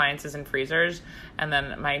with new appliances and freezers. And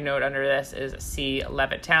then my note under this is see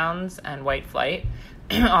Levittowns and white flight.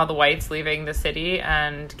 All the whites leaving the city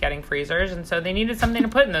and getting freezers. And so they needed something to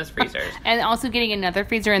put in those freezers. And also getting another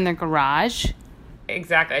freezer in their garage.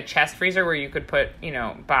 Exactly. A chest freezer where you could put,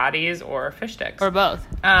 bodies or fish sticks. Or both.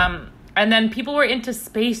 And then people were into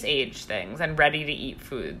space age things and ready to eat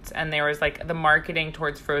foods. And there was the marketing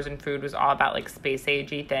towards frozen food was all about space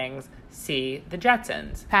agey things. See the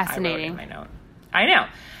Jetsons. Fascinating. I wrote in my note. I know.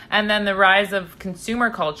 And then the rise of consumer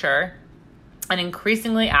culture, an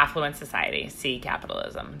increasingly affluent society. See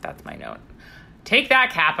capitalism. That's my note. Take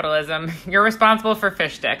that, capitalism. You're responsible for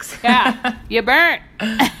fish sticks. Yeah. You burnt.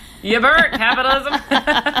 You burnt, capitalism.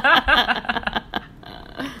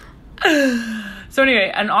 So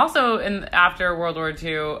anyway, and also after World War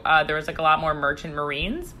II, there was a lot more merchant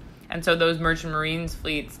marines. And so those merchant marines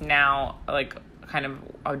fleets now kind of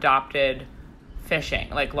adopted fishing,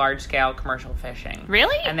 large scale commercial fishing.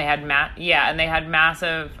 Really? And they had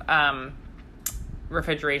massive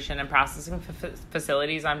refrigeration and processing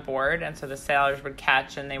facilities on board. And so the sailors would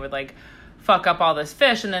catch and they would fuck up all this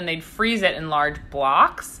fish and then they'd freeze it in large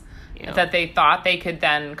blocks. Ew. That they thought they could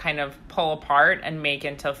then kind of pull apart and make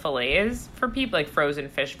into fillets for people, frozen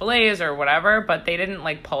fish fillets or whatever, but they didn't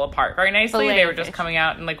pull apart very nicely. They were just coming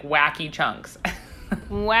out in wacky chunks.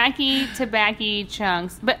 Wacky tobacco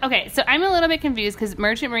chunks. But okay, so I'm a little bit confused because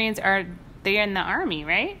merchant marines they're in the army,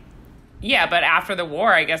 right? Yeah, but after the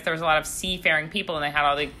war, I guess there was a lot of seafaring people, and they had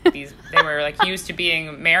all these. They were used to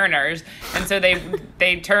being mariners, and so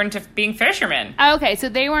they turned to being fishermen. Okay, so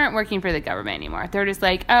they weren't working for the government anymore. They're just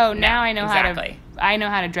now I know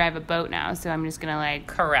how to drive a boat now, so I'm just gonna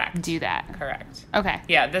correct do that. Correct. Okay.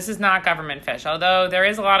 Yeah, this is not government fish, although there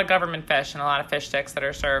is a lot of government fish and a lot of fish sticks that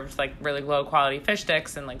are served really low quality fish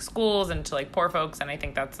sticks in schools and to poor folks, and I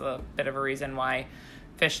think that's a bit of a reason why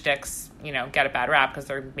fish sticks, get a bad rap because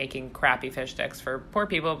they're making crappy fish sticks for poor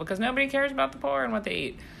people because nobody cares about the poor and what they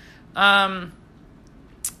eat.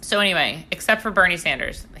 So anyway, except for Bernie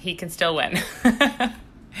Sanders, he can still win.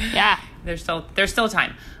 Yeah. There's still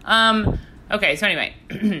time. Okay, so anyway,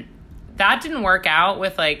 that didn't work out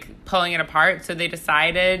with pulling it apart, so they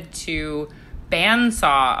decided to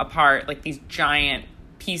bandsaw apart these giant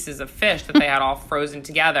pieces of fish that they had all frozen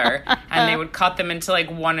together, and they would cut them into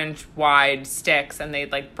 1 inch wide sticks, and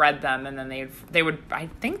they'd bread them, and then they would I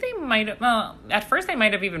think they might have, well, at first they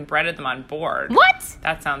might have even breaded them on board. What?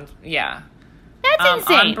 That sounds, yeah. That's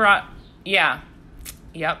insane. Yeah.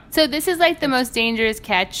 Yep. So this is the Most Dangerous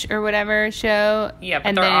Catch or whatever show. Yeah,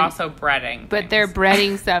 but they're also breading. But they're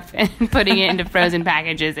breading stuff and putting it into frozen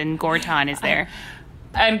packages, and Gorton is there.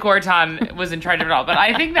 And Gorton was in charge of it all. But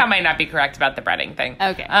I think that might not be correct about the breading thing.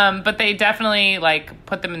 Okay. But they definitely,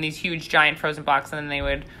 put them in these huge, giant frozen blocks, and then they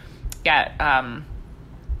would get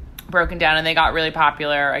broken down. And they got really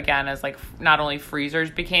popular, again, as, not only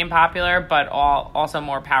freezers became popular, but also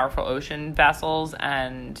more powerful ocean vessels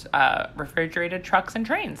and refrigerated trucks and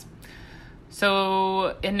trains.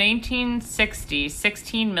 So in 1960,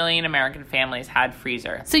 16 million American families had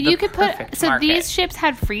freezer. So you could put... So market. These ships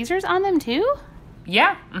had freezers on them, too?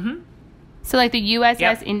 Yeah. Mm-hmm. So, the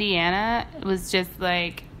USS Indiana was just,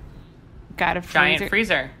 got a freezer. Giant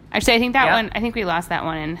freezer. Actually, I think that one... I think we lost that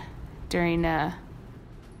one during Pearl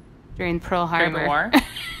Harbor. During the war?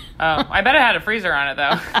 Oh, I bet it had a freezer on it,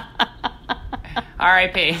 though.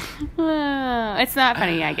 R.I.P. It's not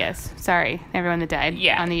funny, I guess. Sorry, everyone that died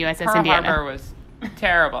on the USS Indiana. Pearl Harbor was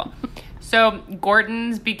terrible. So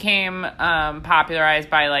Gorton's became popularized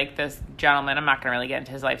by this gentleman. I'm not going to really get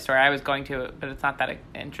into his life story. I was going to, but it's not that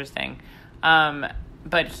interesting.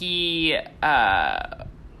 But he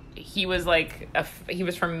was he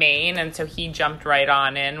was from Maine, and so he jumped right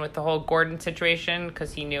on in with the whole Gorton situation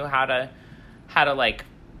because he knew how to I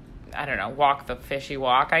don't know, walk the fishy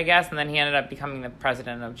walk, I guess. And then he ended up becoming the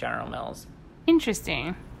president of General Mills.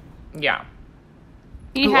 Interesting. Yeah.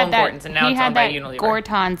 He had that Unilever.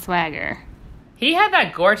 Gorton swagger. He had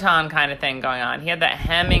that Gorton kind of thing going on. He had that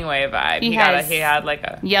Hemingway vibe. He had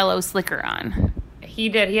a yellow slicker on. He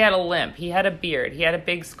did. He had a limp. He had a beard. He had a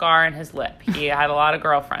big scar in his lip. He had a lot of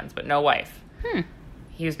girlfriends, but no wife.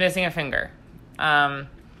 He was missing a finger. But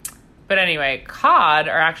anyway, cod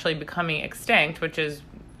are actually becoming extinct, which is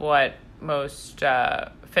what most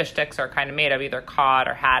fish sticks are kind of made of, either cod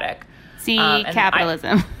or haddock. See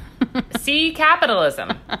capitalism. See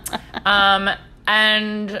capitalism.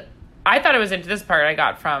 And I thought it was into this part I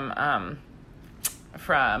got from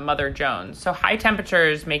from Mother Jones. So high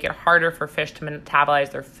temperatures make it harder for fish to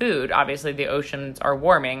metabolize their food. Obviously, the oceans are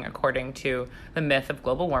warming, according to the myth of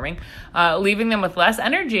global warming, leaving them with less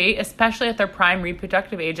energy, especially at their prime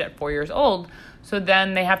reproductive age at 4 years old. So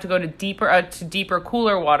then they have to go to deeper,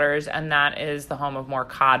 cooler waters, and that is the home of more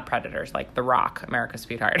cod predators, like The Rock, America's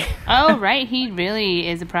sweetheart. Oh, right. He really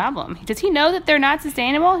is a problem. Does he know that they're not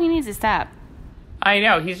sustainable? He needs to stop. I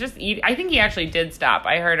know. He's just eating. I think he actually did stop.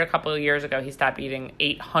 I heard a couple of years ago he stopped eating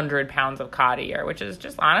 800 pounds of cod a year, which is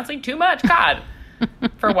just honestly too much cod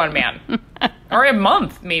for one man. Or a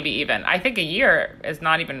month, maybe even. I think a year is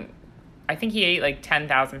not even... I think he ate like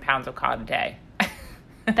 10,000 pounds of cod a day.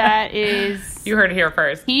 That is... You heard it here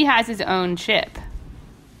first. He has his own ship.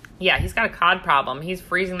 Yeah, he's got a cod problem. He's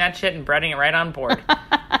freezing that shit and breading it right on board.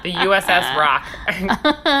 The USS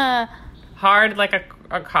Rock. Hard like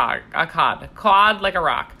a cod. Clawed like a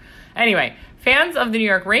rock. Anyway, fans of the New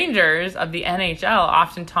York Rangers of the NHL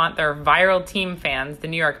often taunt their viral team fans, the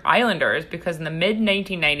New York Islanders, because in the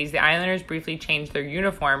mid-1990s, the Islanders briefly changed their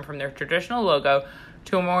uniform from their traditional logo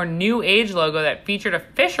to a more new age logo that featured a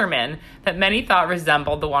fisherman that many thought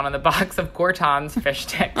resembled the one on the box of Gorton's fish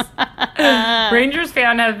sticks. Rangers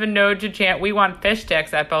fans have been known to chant, "We want fish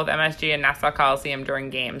sticks" at both MSG and Nassau Coliseum during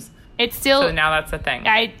games. It's still... So now that's the thing.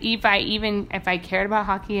 If I cared about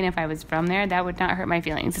hockey and if I was from there, that would not hurt my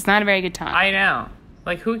feelings. It's not a very good taunt. I know.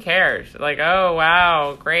 Like, who cares? Like, oh,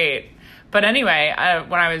 wow, great. But anyway,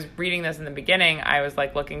 when I was reading this in the beginning, I was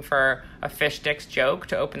like looking for a fish sticks joke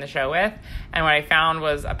to open the show with. And what I found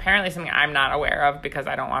was apparently something I'm not aware of because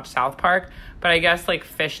I don't watch South Park. But I guess like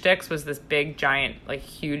fish sticks was this big, giant, like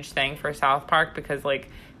huge thing for South Park because like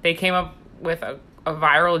they came up with a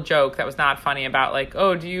viral joke that was not funny about like,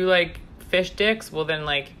 oh, do you like fish sticks? Well, then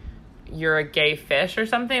like you're a gay fish or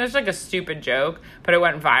something. It was like a stupid joke, but it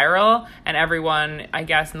went viral and everyone, I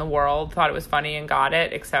guess, in the world thought it was funny and got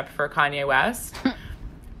it, except for Kanye West.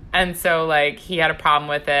 And so like he had a problem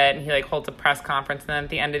with it and he like holds a press conference, and then at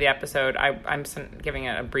the end of the episode, I'm giving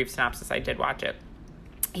it a brief synopsis. I did watch it.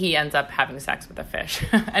 He ends up having sex with a fish.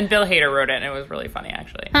 And Bill Hader wrote it and it was really funny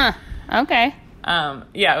actually. Huh. Okay.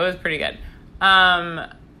 Yeah, it was pretty good.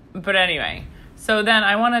 But anyway, so then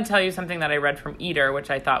I want to tell you something that I read from Eater, which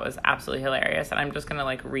I thought was absolutely hilarious. And I'm just going to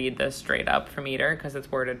like read this straight up from Eater because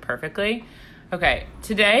it's worded perfectly. Okay.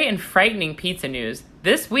 Today in frightening pizza news,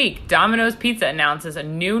 this week, Domino's Pizza announces a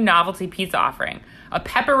new novelty pizza offering, a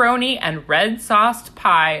pepperoni and red sauced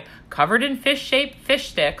pie covered in fish-shaped fish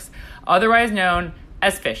sticks, otherwise known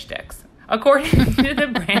as fish sticks. According to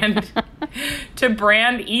the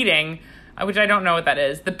Brand Eating, which I don't know what that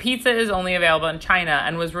is. The pizza is only available in China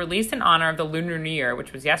and was released in honor of the Lunar New Year,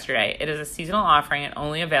 which was yesterday. It is a seasonal offering and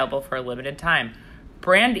only available for a limited time.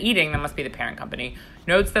 Brand Eating, that must be the parent company,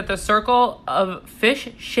 notes that the circle of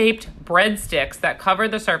fish-shaped breadsticks that cover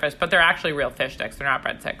the surface, but they're actually real fish sticks, they're not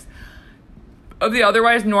breadsticks, of the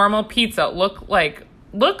otherwise normal pizza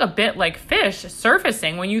look a bit like fish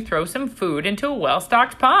surfacing when you throw some food into a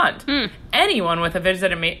well-stocked pond. Anyone with a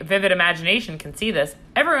vivid imagination can see this.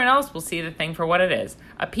 Everyone else will see the thing for what it is.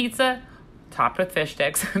 A pizza topped with fish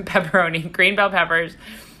sticks, pepperoni, green bell peppers,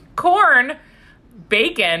 corn,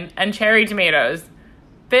 bacon, and cherry tomatoes.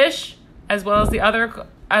 Fish, as well as the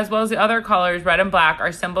other colors, red and black,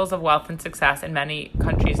 are symbols of wealth and success in many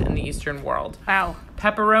countries in the Eastern world. Wow.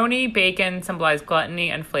 Pepperoni, bacon symbolize gluttony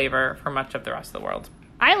and flavor for much of the rest of the world.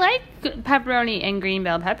 I like pepperoni and green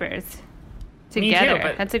bell peppers together.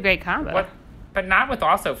 Me too, that's a great combo. But not with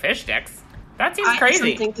also fish sticks. That seems I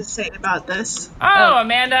crazy. have something to say about this. Oh,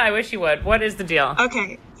 Amanda, I wish you would. What is the deal?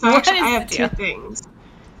 Okay, so What actually is I the have deal? two things.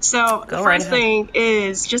 So the right first ahead. thing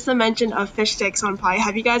is just the mention of fish sticks on pie.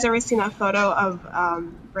 Have you guys ever seen that photo of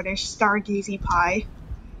British stargazy pie?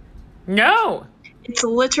 No. It's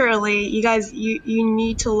literally, you guys, you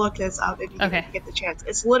need to look this up if you Okay. get the chance.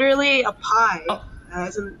 It's literally a pie. Oh.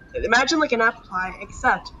 Imagine like an apple pie,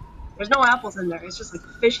 except there's no apples in there. It's just like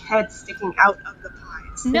fish heads sticking out of the pie.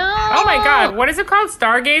 No. Oh my God. What is it called?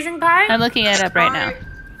 Stargazing pie? I'm looking it up right now.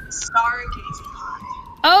 Stargazy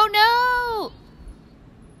pie. Oh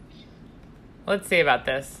Let's see about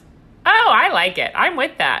this. Oh, I like it. I'm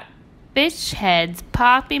with that. no! Fish heads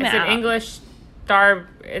popping It's out.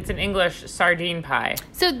 It's an English sardine pie.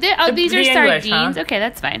 So these are the English, sardines. huh? Okay,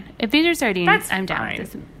 that's fine. If these are sardines, That's I'm down fine.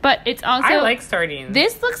 with this. But it's also I like sardines.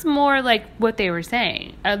 This looks more like what they were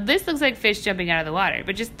saying. This looks like fish jumping out of the water,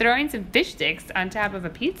 but just throwing some fish sticks on top of a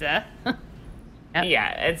pizza.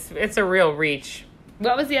 Yeah, it's a real reach.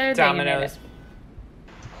 What was the other Domino's. thing?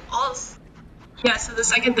 Also, yeah, so the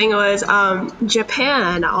second thing was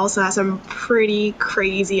Japan also has some pretty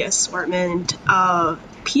crazy assortment of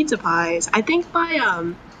pizza pies. I think by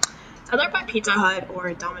either by Pizza Hut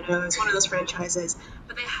or Domino's, one of those franchises.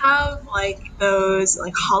 But they have like those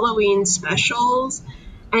like Halloween specials,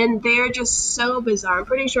 and they're just so bizarre. I'm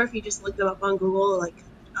pretty sure if you just look them up on Google, like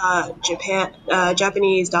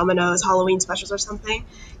Japanese Domino's Halloween specials or something,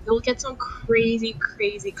 you'll get some crazy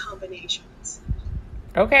combinations.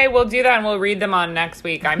 Okay, we'll do that and we'll read them on next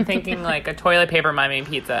week. I'm thinking like a toilet paper mummy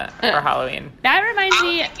pizza for Halloween. That reminds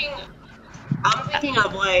me. I'm thinking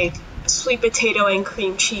of like sweet potato and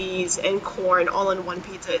cream cheese and corn all in one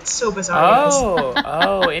pizza. It's so bizarre.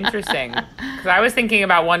 Oh, interesting. Because I was thinking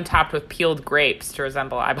about one topped with peeled grapes to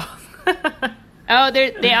resemble eyeballs. Oh,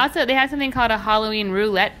 they have something called a Halloween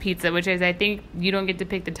roulette pizza, which is I think you don't get to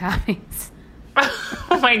pick the toppings.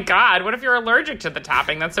 Oh my God! What if you're allergic to the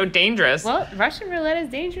topping? That's so dangerous. Well, Russian roulette is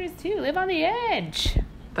dangerous too. Live on the edge.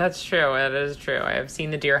 That's true. That is true. I have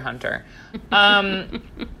seen The Deer Hunter. I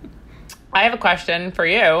have a question for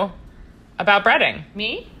you about breading.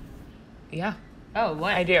 Me? Yeah. Oh,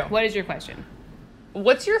 what? I do. What is your question?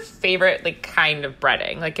 What's your favorite like kind of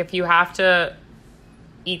breading? Like if you have to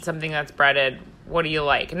eat something that's breaded, what do you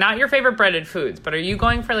like? Not your favorite breaded foods, but are you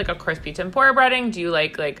going for like a crispy tempura breading? Do you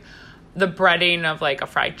like the breading of like a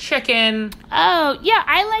fried chicken? Oh, yeah,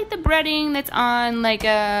 I like the breading that's on like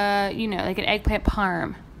a, like an eggplant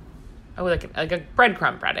parm. Oh, like a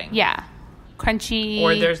breadcrumb breading. Yeah. Crunchy.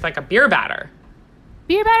 Or there's like a beer batter.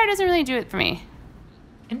 Beer batter doesn't really do it for me.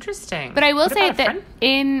 Interesting. But I will What say about a that friend?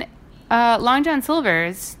 in Long John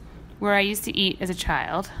Silver's, where I used to eat as a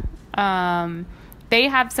child, they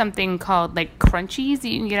have something called like crunchies that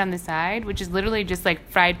you can get on the side, which is literally just like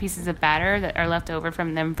fried pieces of batter that are left over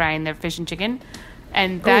from them frying their fish and chicken.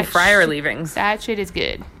 And that fryer leavings. That shit is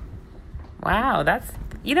good. Wow,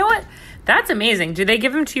 you know what? That's amazing. Do they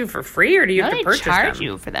give them to you for free or do you have to purchase them? They charge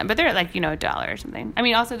you for them, but they're like, $1 or something. I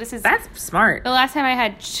mean, also that's smart. The last time I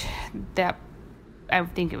had that, I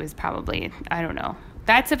think it was probably, I don't know.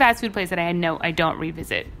 That's a fast food place that I don't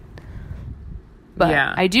revisit. But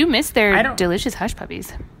yeah. I do miss their delicious Hush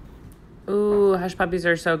Puppies. Ooh, Hush Puppies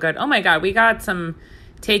are so good. Oh my God, we got some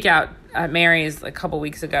takeout at Mary's a couple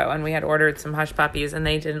weeks ago and we had ordered some Hush Puppies and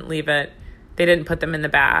they didn't leave it. They didn't put them in the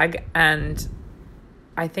bag and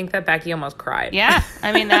I think that Becky almost cried. Yeah,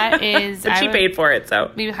 I mean, that is... But she paid for it,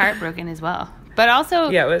 so... Be heartbroken as well. But also,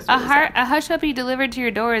 yeah, it was really sad. A Hush Puppy delivered to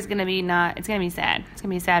your door is going to be it's going to be sad. It's going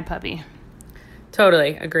to be a sad puppy.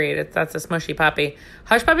 Totally agreed. That's a smushy puppy.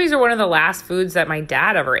 Hush Puppies are one of the last foods that my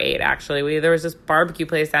dad ever ate, actually. There was this barbecue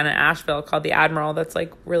place down in Asheville called the Admiral that's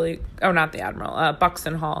like really... Oh, not the Admiral.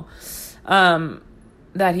 Buxton Hall.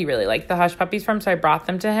 That he really liked the Hush Puppies from, so I brought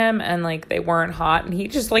them to him, and like they weren't hot, and he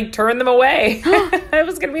just like turned them away. It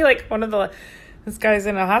was gonna be like this guy's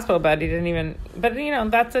in a hospital bed. He didn't even, but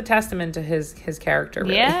that's a testament to his character.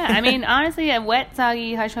 Really. Yeah, I mean, honestly, a wet,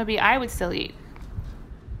 soggy Hush Puppy, I would still eat.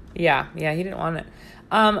 Yeah, he didn't want it.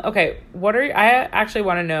 Okay, I actually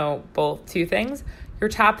want to know two things: your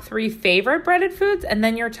top 3 favorite breaded foods, and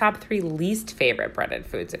then your top 3 least favorite breaded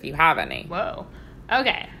foods, if you have any. Whoa.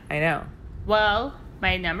 Okay. I know. Well.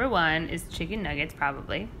 My number 1 is chicken nuggets,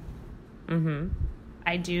 probably. Mm-hmm.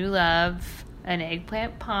 I do love an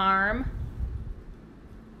eggplant parm.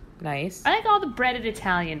 Nice. I like all the breaded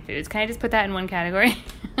Italian foods. Can I just put that in one category?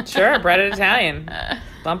 Sure, breaded Italian.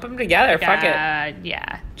 Lump them together. Fuck it.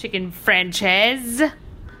 Yeah. Chicken franchise.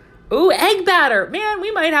 Ooh, egg batter. Man, we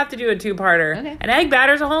might have to do a 2-parter. Okay. And egg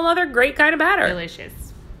batter's a whole other great kind of batter. Delicious.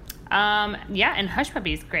 Yeah, and Hush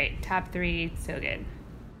Puppies, great. Top 3, so good.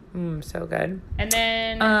 So good. And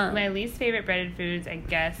then my least favorite breaded foods, I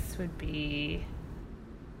guess, would be...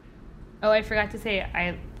 Oh, I forgot to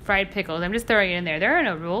say fried pickles. I'm just throwing it in there. There are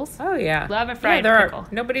no rules. Oh, yeah. Love a fried pickle.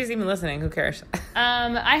 Nobody's even listening. Who cares?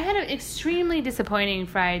 I had an extremely disappointing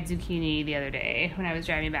fried zucchini the other day when I was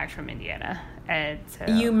driving back from Indiana. And so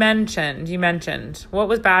You mentioned. What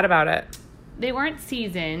was bad about it? They weren't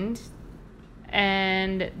seasoned,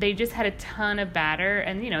 and they just had a ton of batter,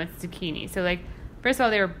 and, it's zucchini. So, like... First of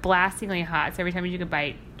all, they were blastingly hot, so every time you took a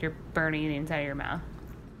bite, you're burning the inside of your mouth.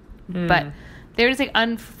 But they were just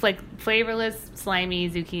like flavorless, slimy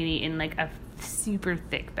zucchini in like a super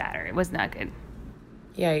thick batter. It was not good.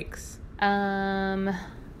 Yikes. I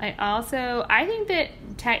think that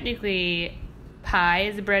technically pie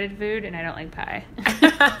is a breaded food, and I don't like pie.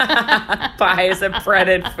 Pie is a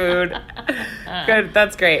breaded food. Good.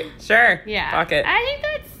 That's great. Sure. Yeah. Fuck it. I think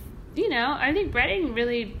that's, I think breading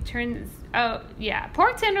really turns... Oh, yeah.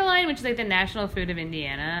 Pork tenderloin, which is like the national food of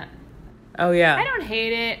Indiana. Oh, yeah. I don't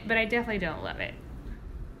hate it, but I definitely don't love it.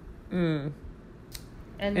 And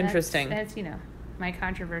interesting. That's my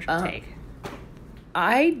controversial take.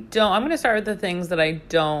 I'm going to start with the things that I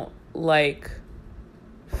don't like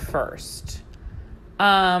first.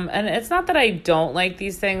 And it's not that I don't like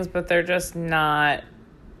these things, but they're just not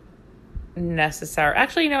necessary.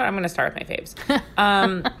 Actually, you know what? I'm going to start with my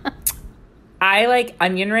faves. I like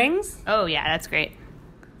onion rings. Oh, yeah, that's great.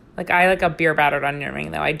 Like, I like a beer battered onion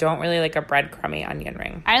ring, though. I don't really like a breadcrumby onion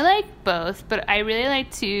ring. I like both, but I really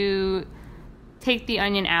like to take the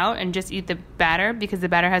onion out and just eat the batter because the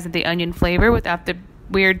batter has the onion flavor without the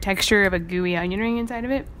weird texture of a gooey onion ring inside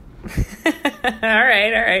of it. All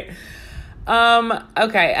right.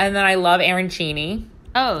 Okay, and then I love arancini.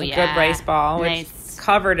 Oh, a yeah. good rice ball, which Nice. is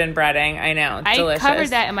covered in breading. I know, I delicious. covered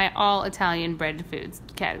that in my all Italian bread foods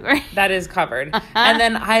category. That is covered. And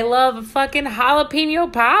then I love fucking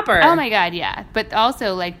jalapeno popper. Oh my god, yeah. But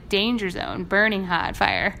also like danger zone, burning hot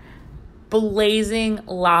fire. Blazing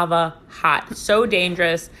lava hot. So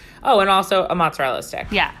dangerous. Oh, and also a mozzarella stick.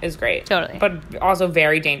 Yeah. Is great. Totally. But also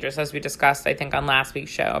very dangerous, as we discussed, I think, on last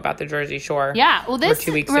week's show about the Jersey Shore. Yeah, well, this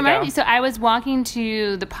 2 weeks reminded ago. me. So I was walking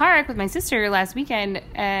to the park with my sister last weekend,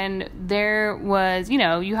 and there was, you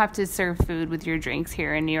have to serve food with your drinks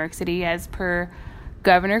here in New York City as per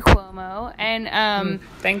Governor Cuomo. And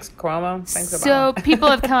Thanks, Cuomo. Thanks, so Obama. people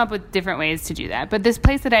have come up with different ways to do that. But this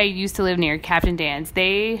place that I used to live near, Captain Dan's,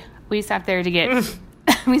 we stopped there to get some,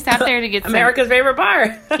 America's favorite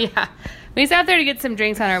bar. yeah. We stopped there to get some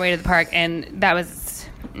drinks on our way to the park, and that was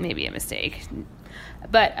maybe a mistake.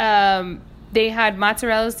 But they had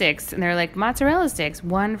mozzarella sticks, and they're like, mozzarella sticks,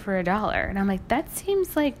 1 for $1. And I'm like, that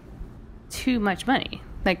seems like too much money.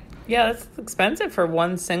 Like, Yeah, that's expensive for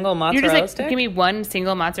one single you're mozzarella just like, stick. give me one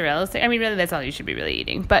single mozzarella stick. I mean, really, that's all you should be really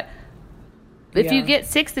eating. But if Yeah. you get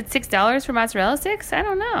 6 at $6 for mozzarella sticks, I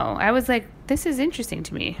don't know. I was like, this is interesting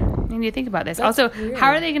to me. I need to think about this. That's also, weird. how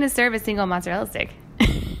are they going to serve a single mozzarella stick?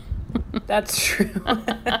 That's true.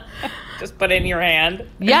 Just put it in your hand.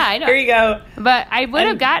 Yeah, I know. Here you go. But I would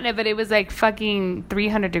have gotten it, but it was like fucking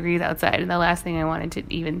 300 degrees outside, and the last thing I wanted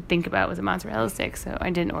to even think about was a mozzarella stick, so I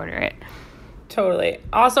didn't order it. Totally.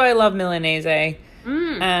 Also, I love Milanese.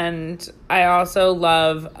 And I also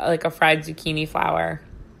love like a fried zucchini flower.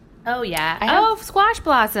 Oh, yeah. have- Squash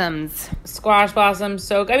blossoms. Squash blossoms.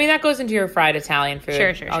 So, I mean, that goes into your fried Italian food.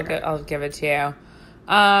 Sure. I'll give it to you.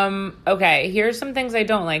 Okay, here's some things I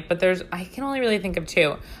don't like, but I can only really think of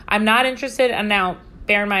 2. I'm not interested, and now,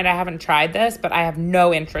 bear in mind, I haven't tried this, but I have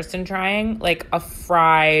no interest in trying, like, a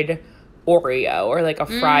fried Oreo or, like, a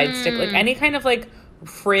fried stick. Like, any kind of, like,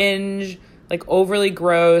 fringe, like, overly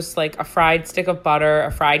gross, like, a fried stick of butter,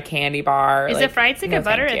 a fried candy bar. Is like, a fried stick no, of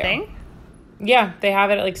butter thank a you. thing? Yeah, they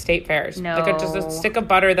have it at, like, state fairs. No. Like, just a stick of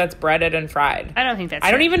butter that's breaded and fried. I don't think that's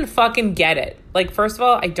I don't true. even fucking get it. Like, first of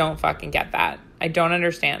all, I don't fucking get that. I don't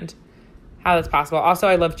understand how that's possible. Also,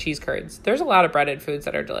 I love cheese curds. There's a lot of breaded foods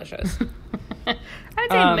that are delicious. I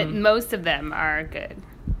would say most of them are good.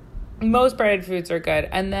 Most breaded foods are good.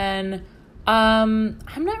 And then I'm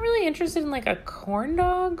not really interested in, like, a corn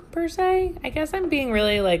dog, per se. I guess I'm being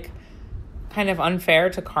really, like, kind of unfair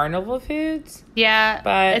to carnival foods. Yeah,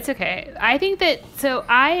 But- it's okay. I think that, so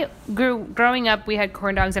growing up, we had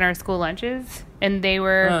corn dogs in our school lunches, and they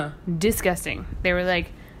were disgusting. They were,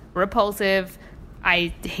 like, repulsive.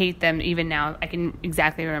 I hate them even now. I can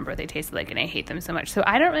exactly remember what they tasted like, and I hate them so much. So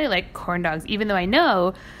I don't really like corn dogs, even though I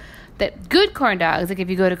know that good corn dogs, like if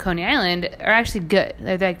you go to Coney Island, are actually good.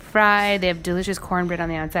 They're like fried. They have delicious cornbread on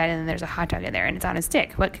the outside, and then there's a hot dog in there, and it's on a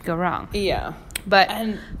stick. What could go wrong? Yeah. But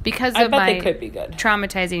And because I of bet my they could be good.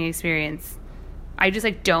 traumatizing experience, I just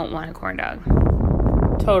like don't want a corn dog.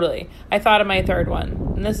 Totally. I thought of my third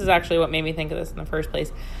one. And this is actually what made me think of this in the first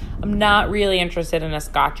place. I'm not really interested in a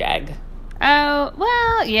Scotch egg. Oh,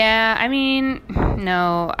 well, yeah. I mean,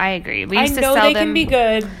 no, I agree. We I used to know sell they them. can be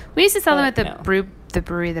good. We used to sell them at but the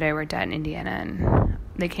brewery that I worked at in Indiana, and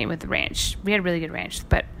they came with the ranch. We had really good ranch,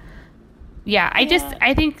 but yeah,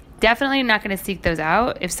 I think definitely not going to seek those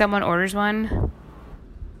out. If someone orders one,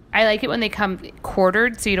 I like it when they come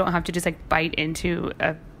quartered, so you don't have to just like bite into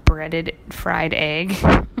a breaded fried egg.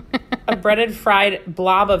 A breaded fried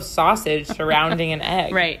blob of sausage surrounding an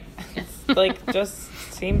egg. Right. Like, just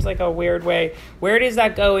seems like a weird way. Where does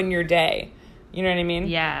that go in your day? You know what I mean?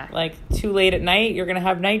 Yeah. Like, too late at night, you're going to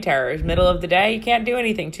have night terrors. Middle of the day, you can't do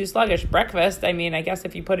anything. Too sluggish. Breakfast, I mean, I guess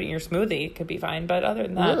if you put it in your smoothie, it could be fine. But other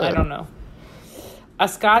than that, I don't know. A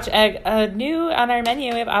Scotch egg. New on our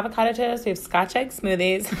menu, we have avocado toast. We have Scotch egg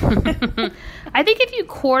smoothies. I think if you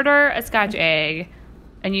quarter a Scotch egg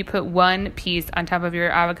and you put one piece on top of your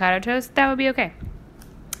avocado toast, that would be okay.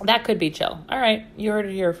 That could be chill. All right. You heard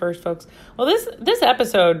it here first, folks. Well, this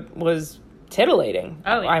episode was tittillating,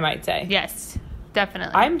 Oh, yeah. I might say. Yes.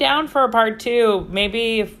 Definitely. I'm down for a part 2.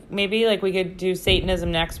 Maybe like we could do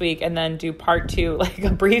Satanism next week and then do part 2 like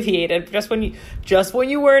abbreviated just when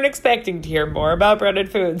you weren't expecting to hear more about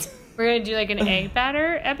breaded foods. We're going to do like an egg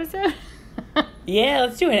batter episode. Yeah,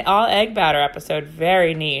 let's do an all egg batter episode.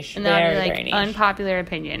 Very niche. And that'll very, be like very niche. unpopular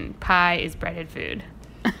opinion. Pie is breaded food.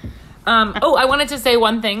 I wanted to say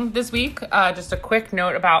one thing this week. Just a quick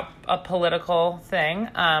note about a political thing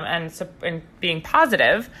and being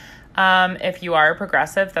positive. If you are a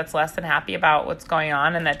progressive that's less than happy about what's going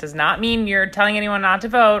on, and that does not mean you're telling anyone not to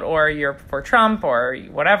vote or you're for Trump or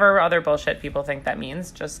whatever other bullshit people think that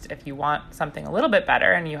means. Just if you want something a little bit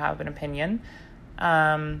better and you have an opinion,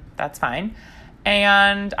 that's fine.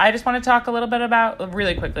 And I just want to talk a little bit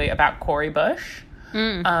really quickly about Cori Bush,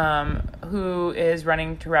 who is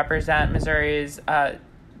running to represent Missouri's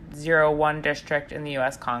 01 district in the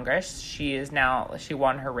U.S. Congress. She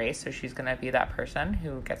won her race, so she's going to be that person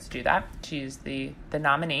who gets to do that. She's the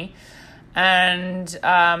nominee. And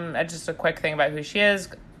just a quick thing about who she is.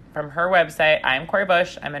 From her website, I am Cori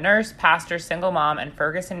Bush. I'm a nurse, pastor, single mom, and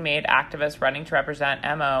Ferguson-made activist running to represent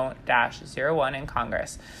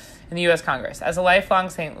MO-01 in the U.S. Congress. As a lifelong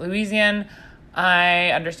St. Louisian,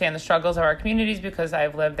 I understand the struggles of our communities because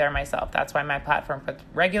I've lived there myself. That's why my platform puts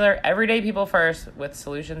regular, everyday people first with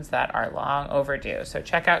solutions that are long overdue. So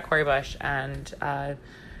check out Cori Bush and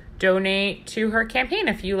donate to her campaign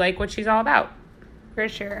if you like what she's all about. For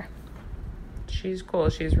sure. She's cool.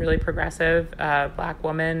 She's really progressive, Black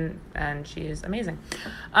woman, and she's amazing.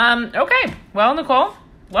 Okay. Well, Nicole,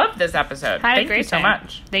 loved this episode. Had a great time. so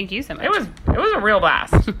much. Thank you so much. It was a real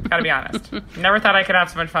blast. Gotta be honest. Never thought I could have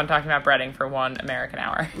so much fun talking about breading for 1 American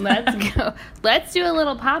hour. Let's go. Let's do a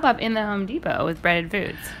little pop-up in the Home Depot with breaded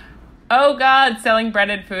foods. Oh, God. Selling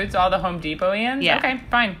breaded foods, all the Home Depot-ians? Yeah. Okay,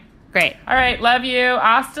 fine. Great. All right. Love you.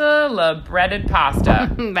 Hasta la breaded pasta.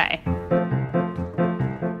 Bye.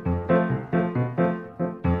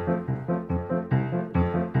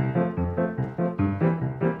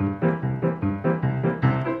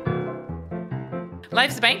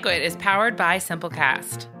 Life's Banquet is powered by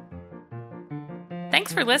Simplecast.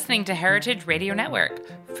 Thanks for listening to Heritage Radio Network,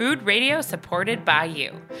 food radio supported by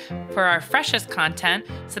you. For our freshest content,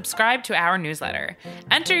 subscribe to our newsletter.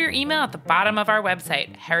 Enter your email at the bottom of our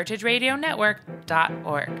website,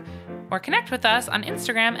 heritageradionetwork.org, or connect with us on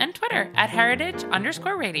Instagram and Twitter at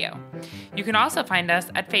heritage_radio. You can also find us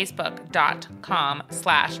at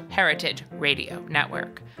facebook.com/Heritage Radio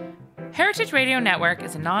Network. Heritage Radio Network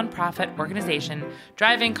is a nonprofit organization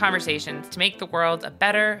driving conversations to make the world a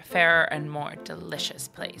better, fairer, and more delicious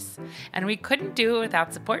place. And we couldn't do it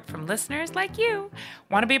without support from listeners like you.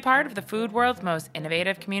 Want to be part of the food world's most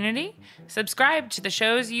innovative community? Subscribe to the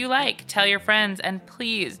shows you like, tell your friends, and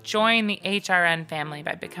please join the HRN family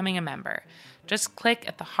by becoming a member. Just click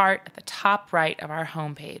at the heart at the top right of our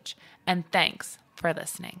homepage. And thanks for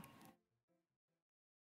listening.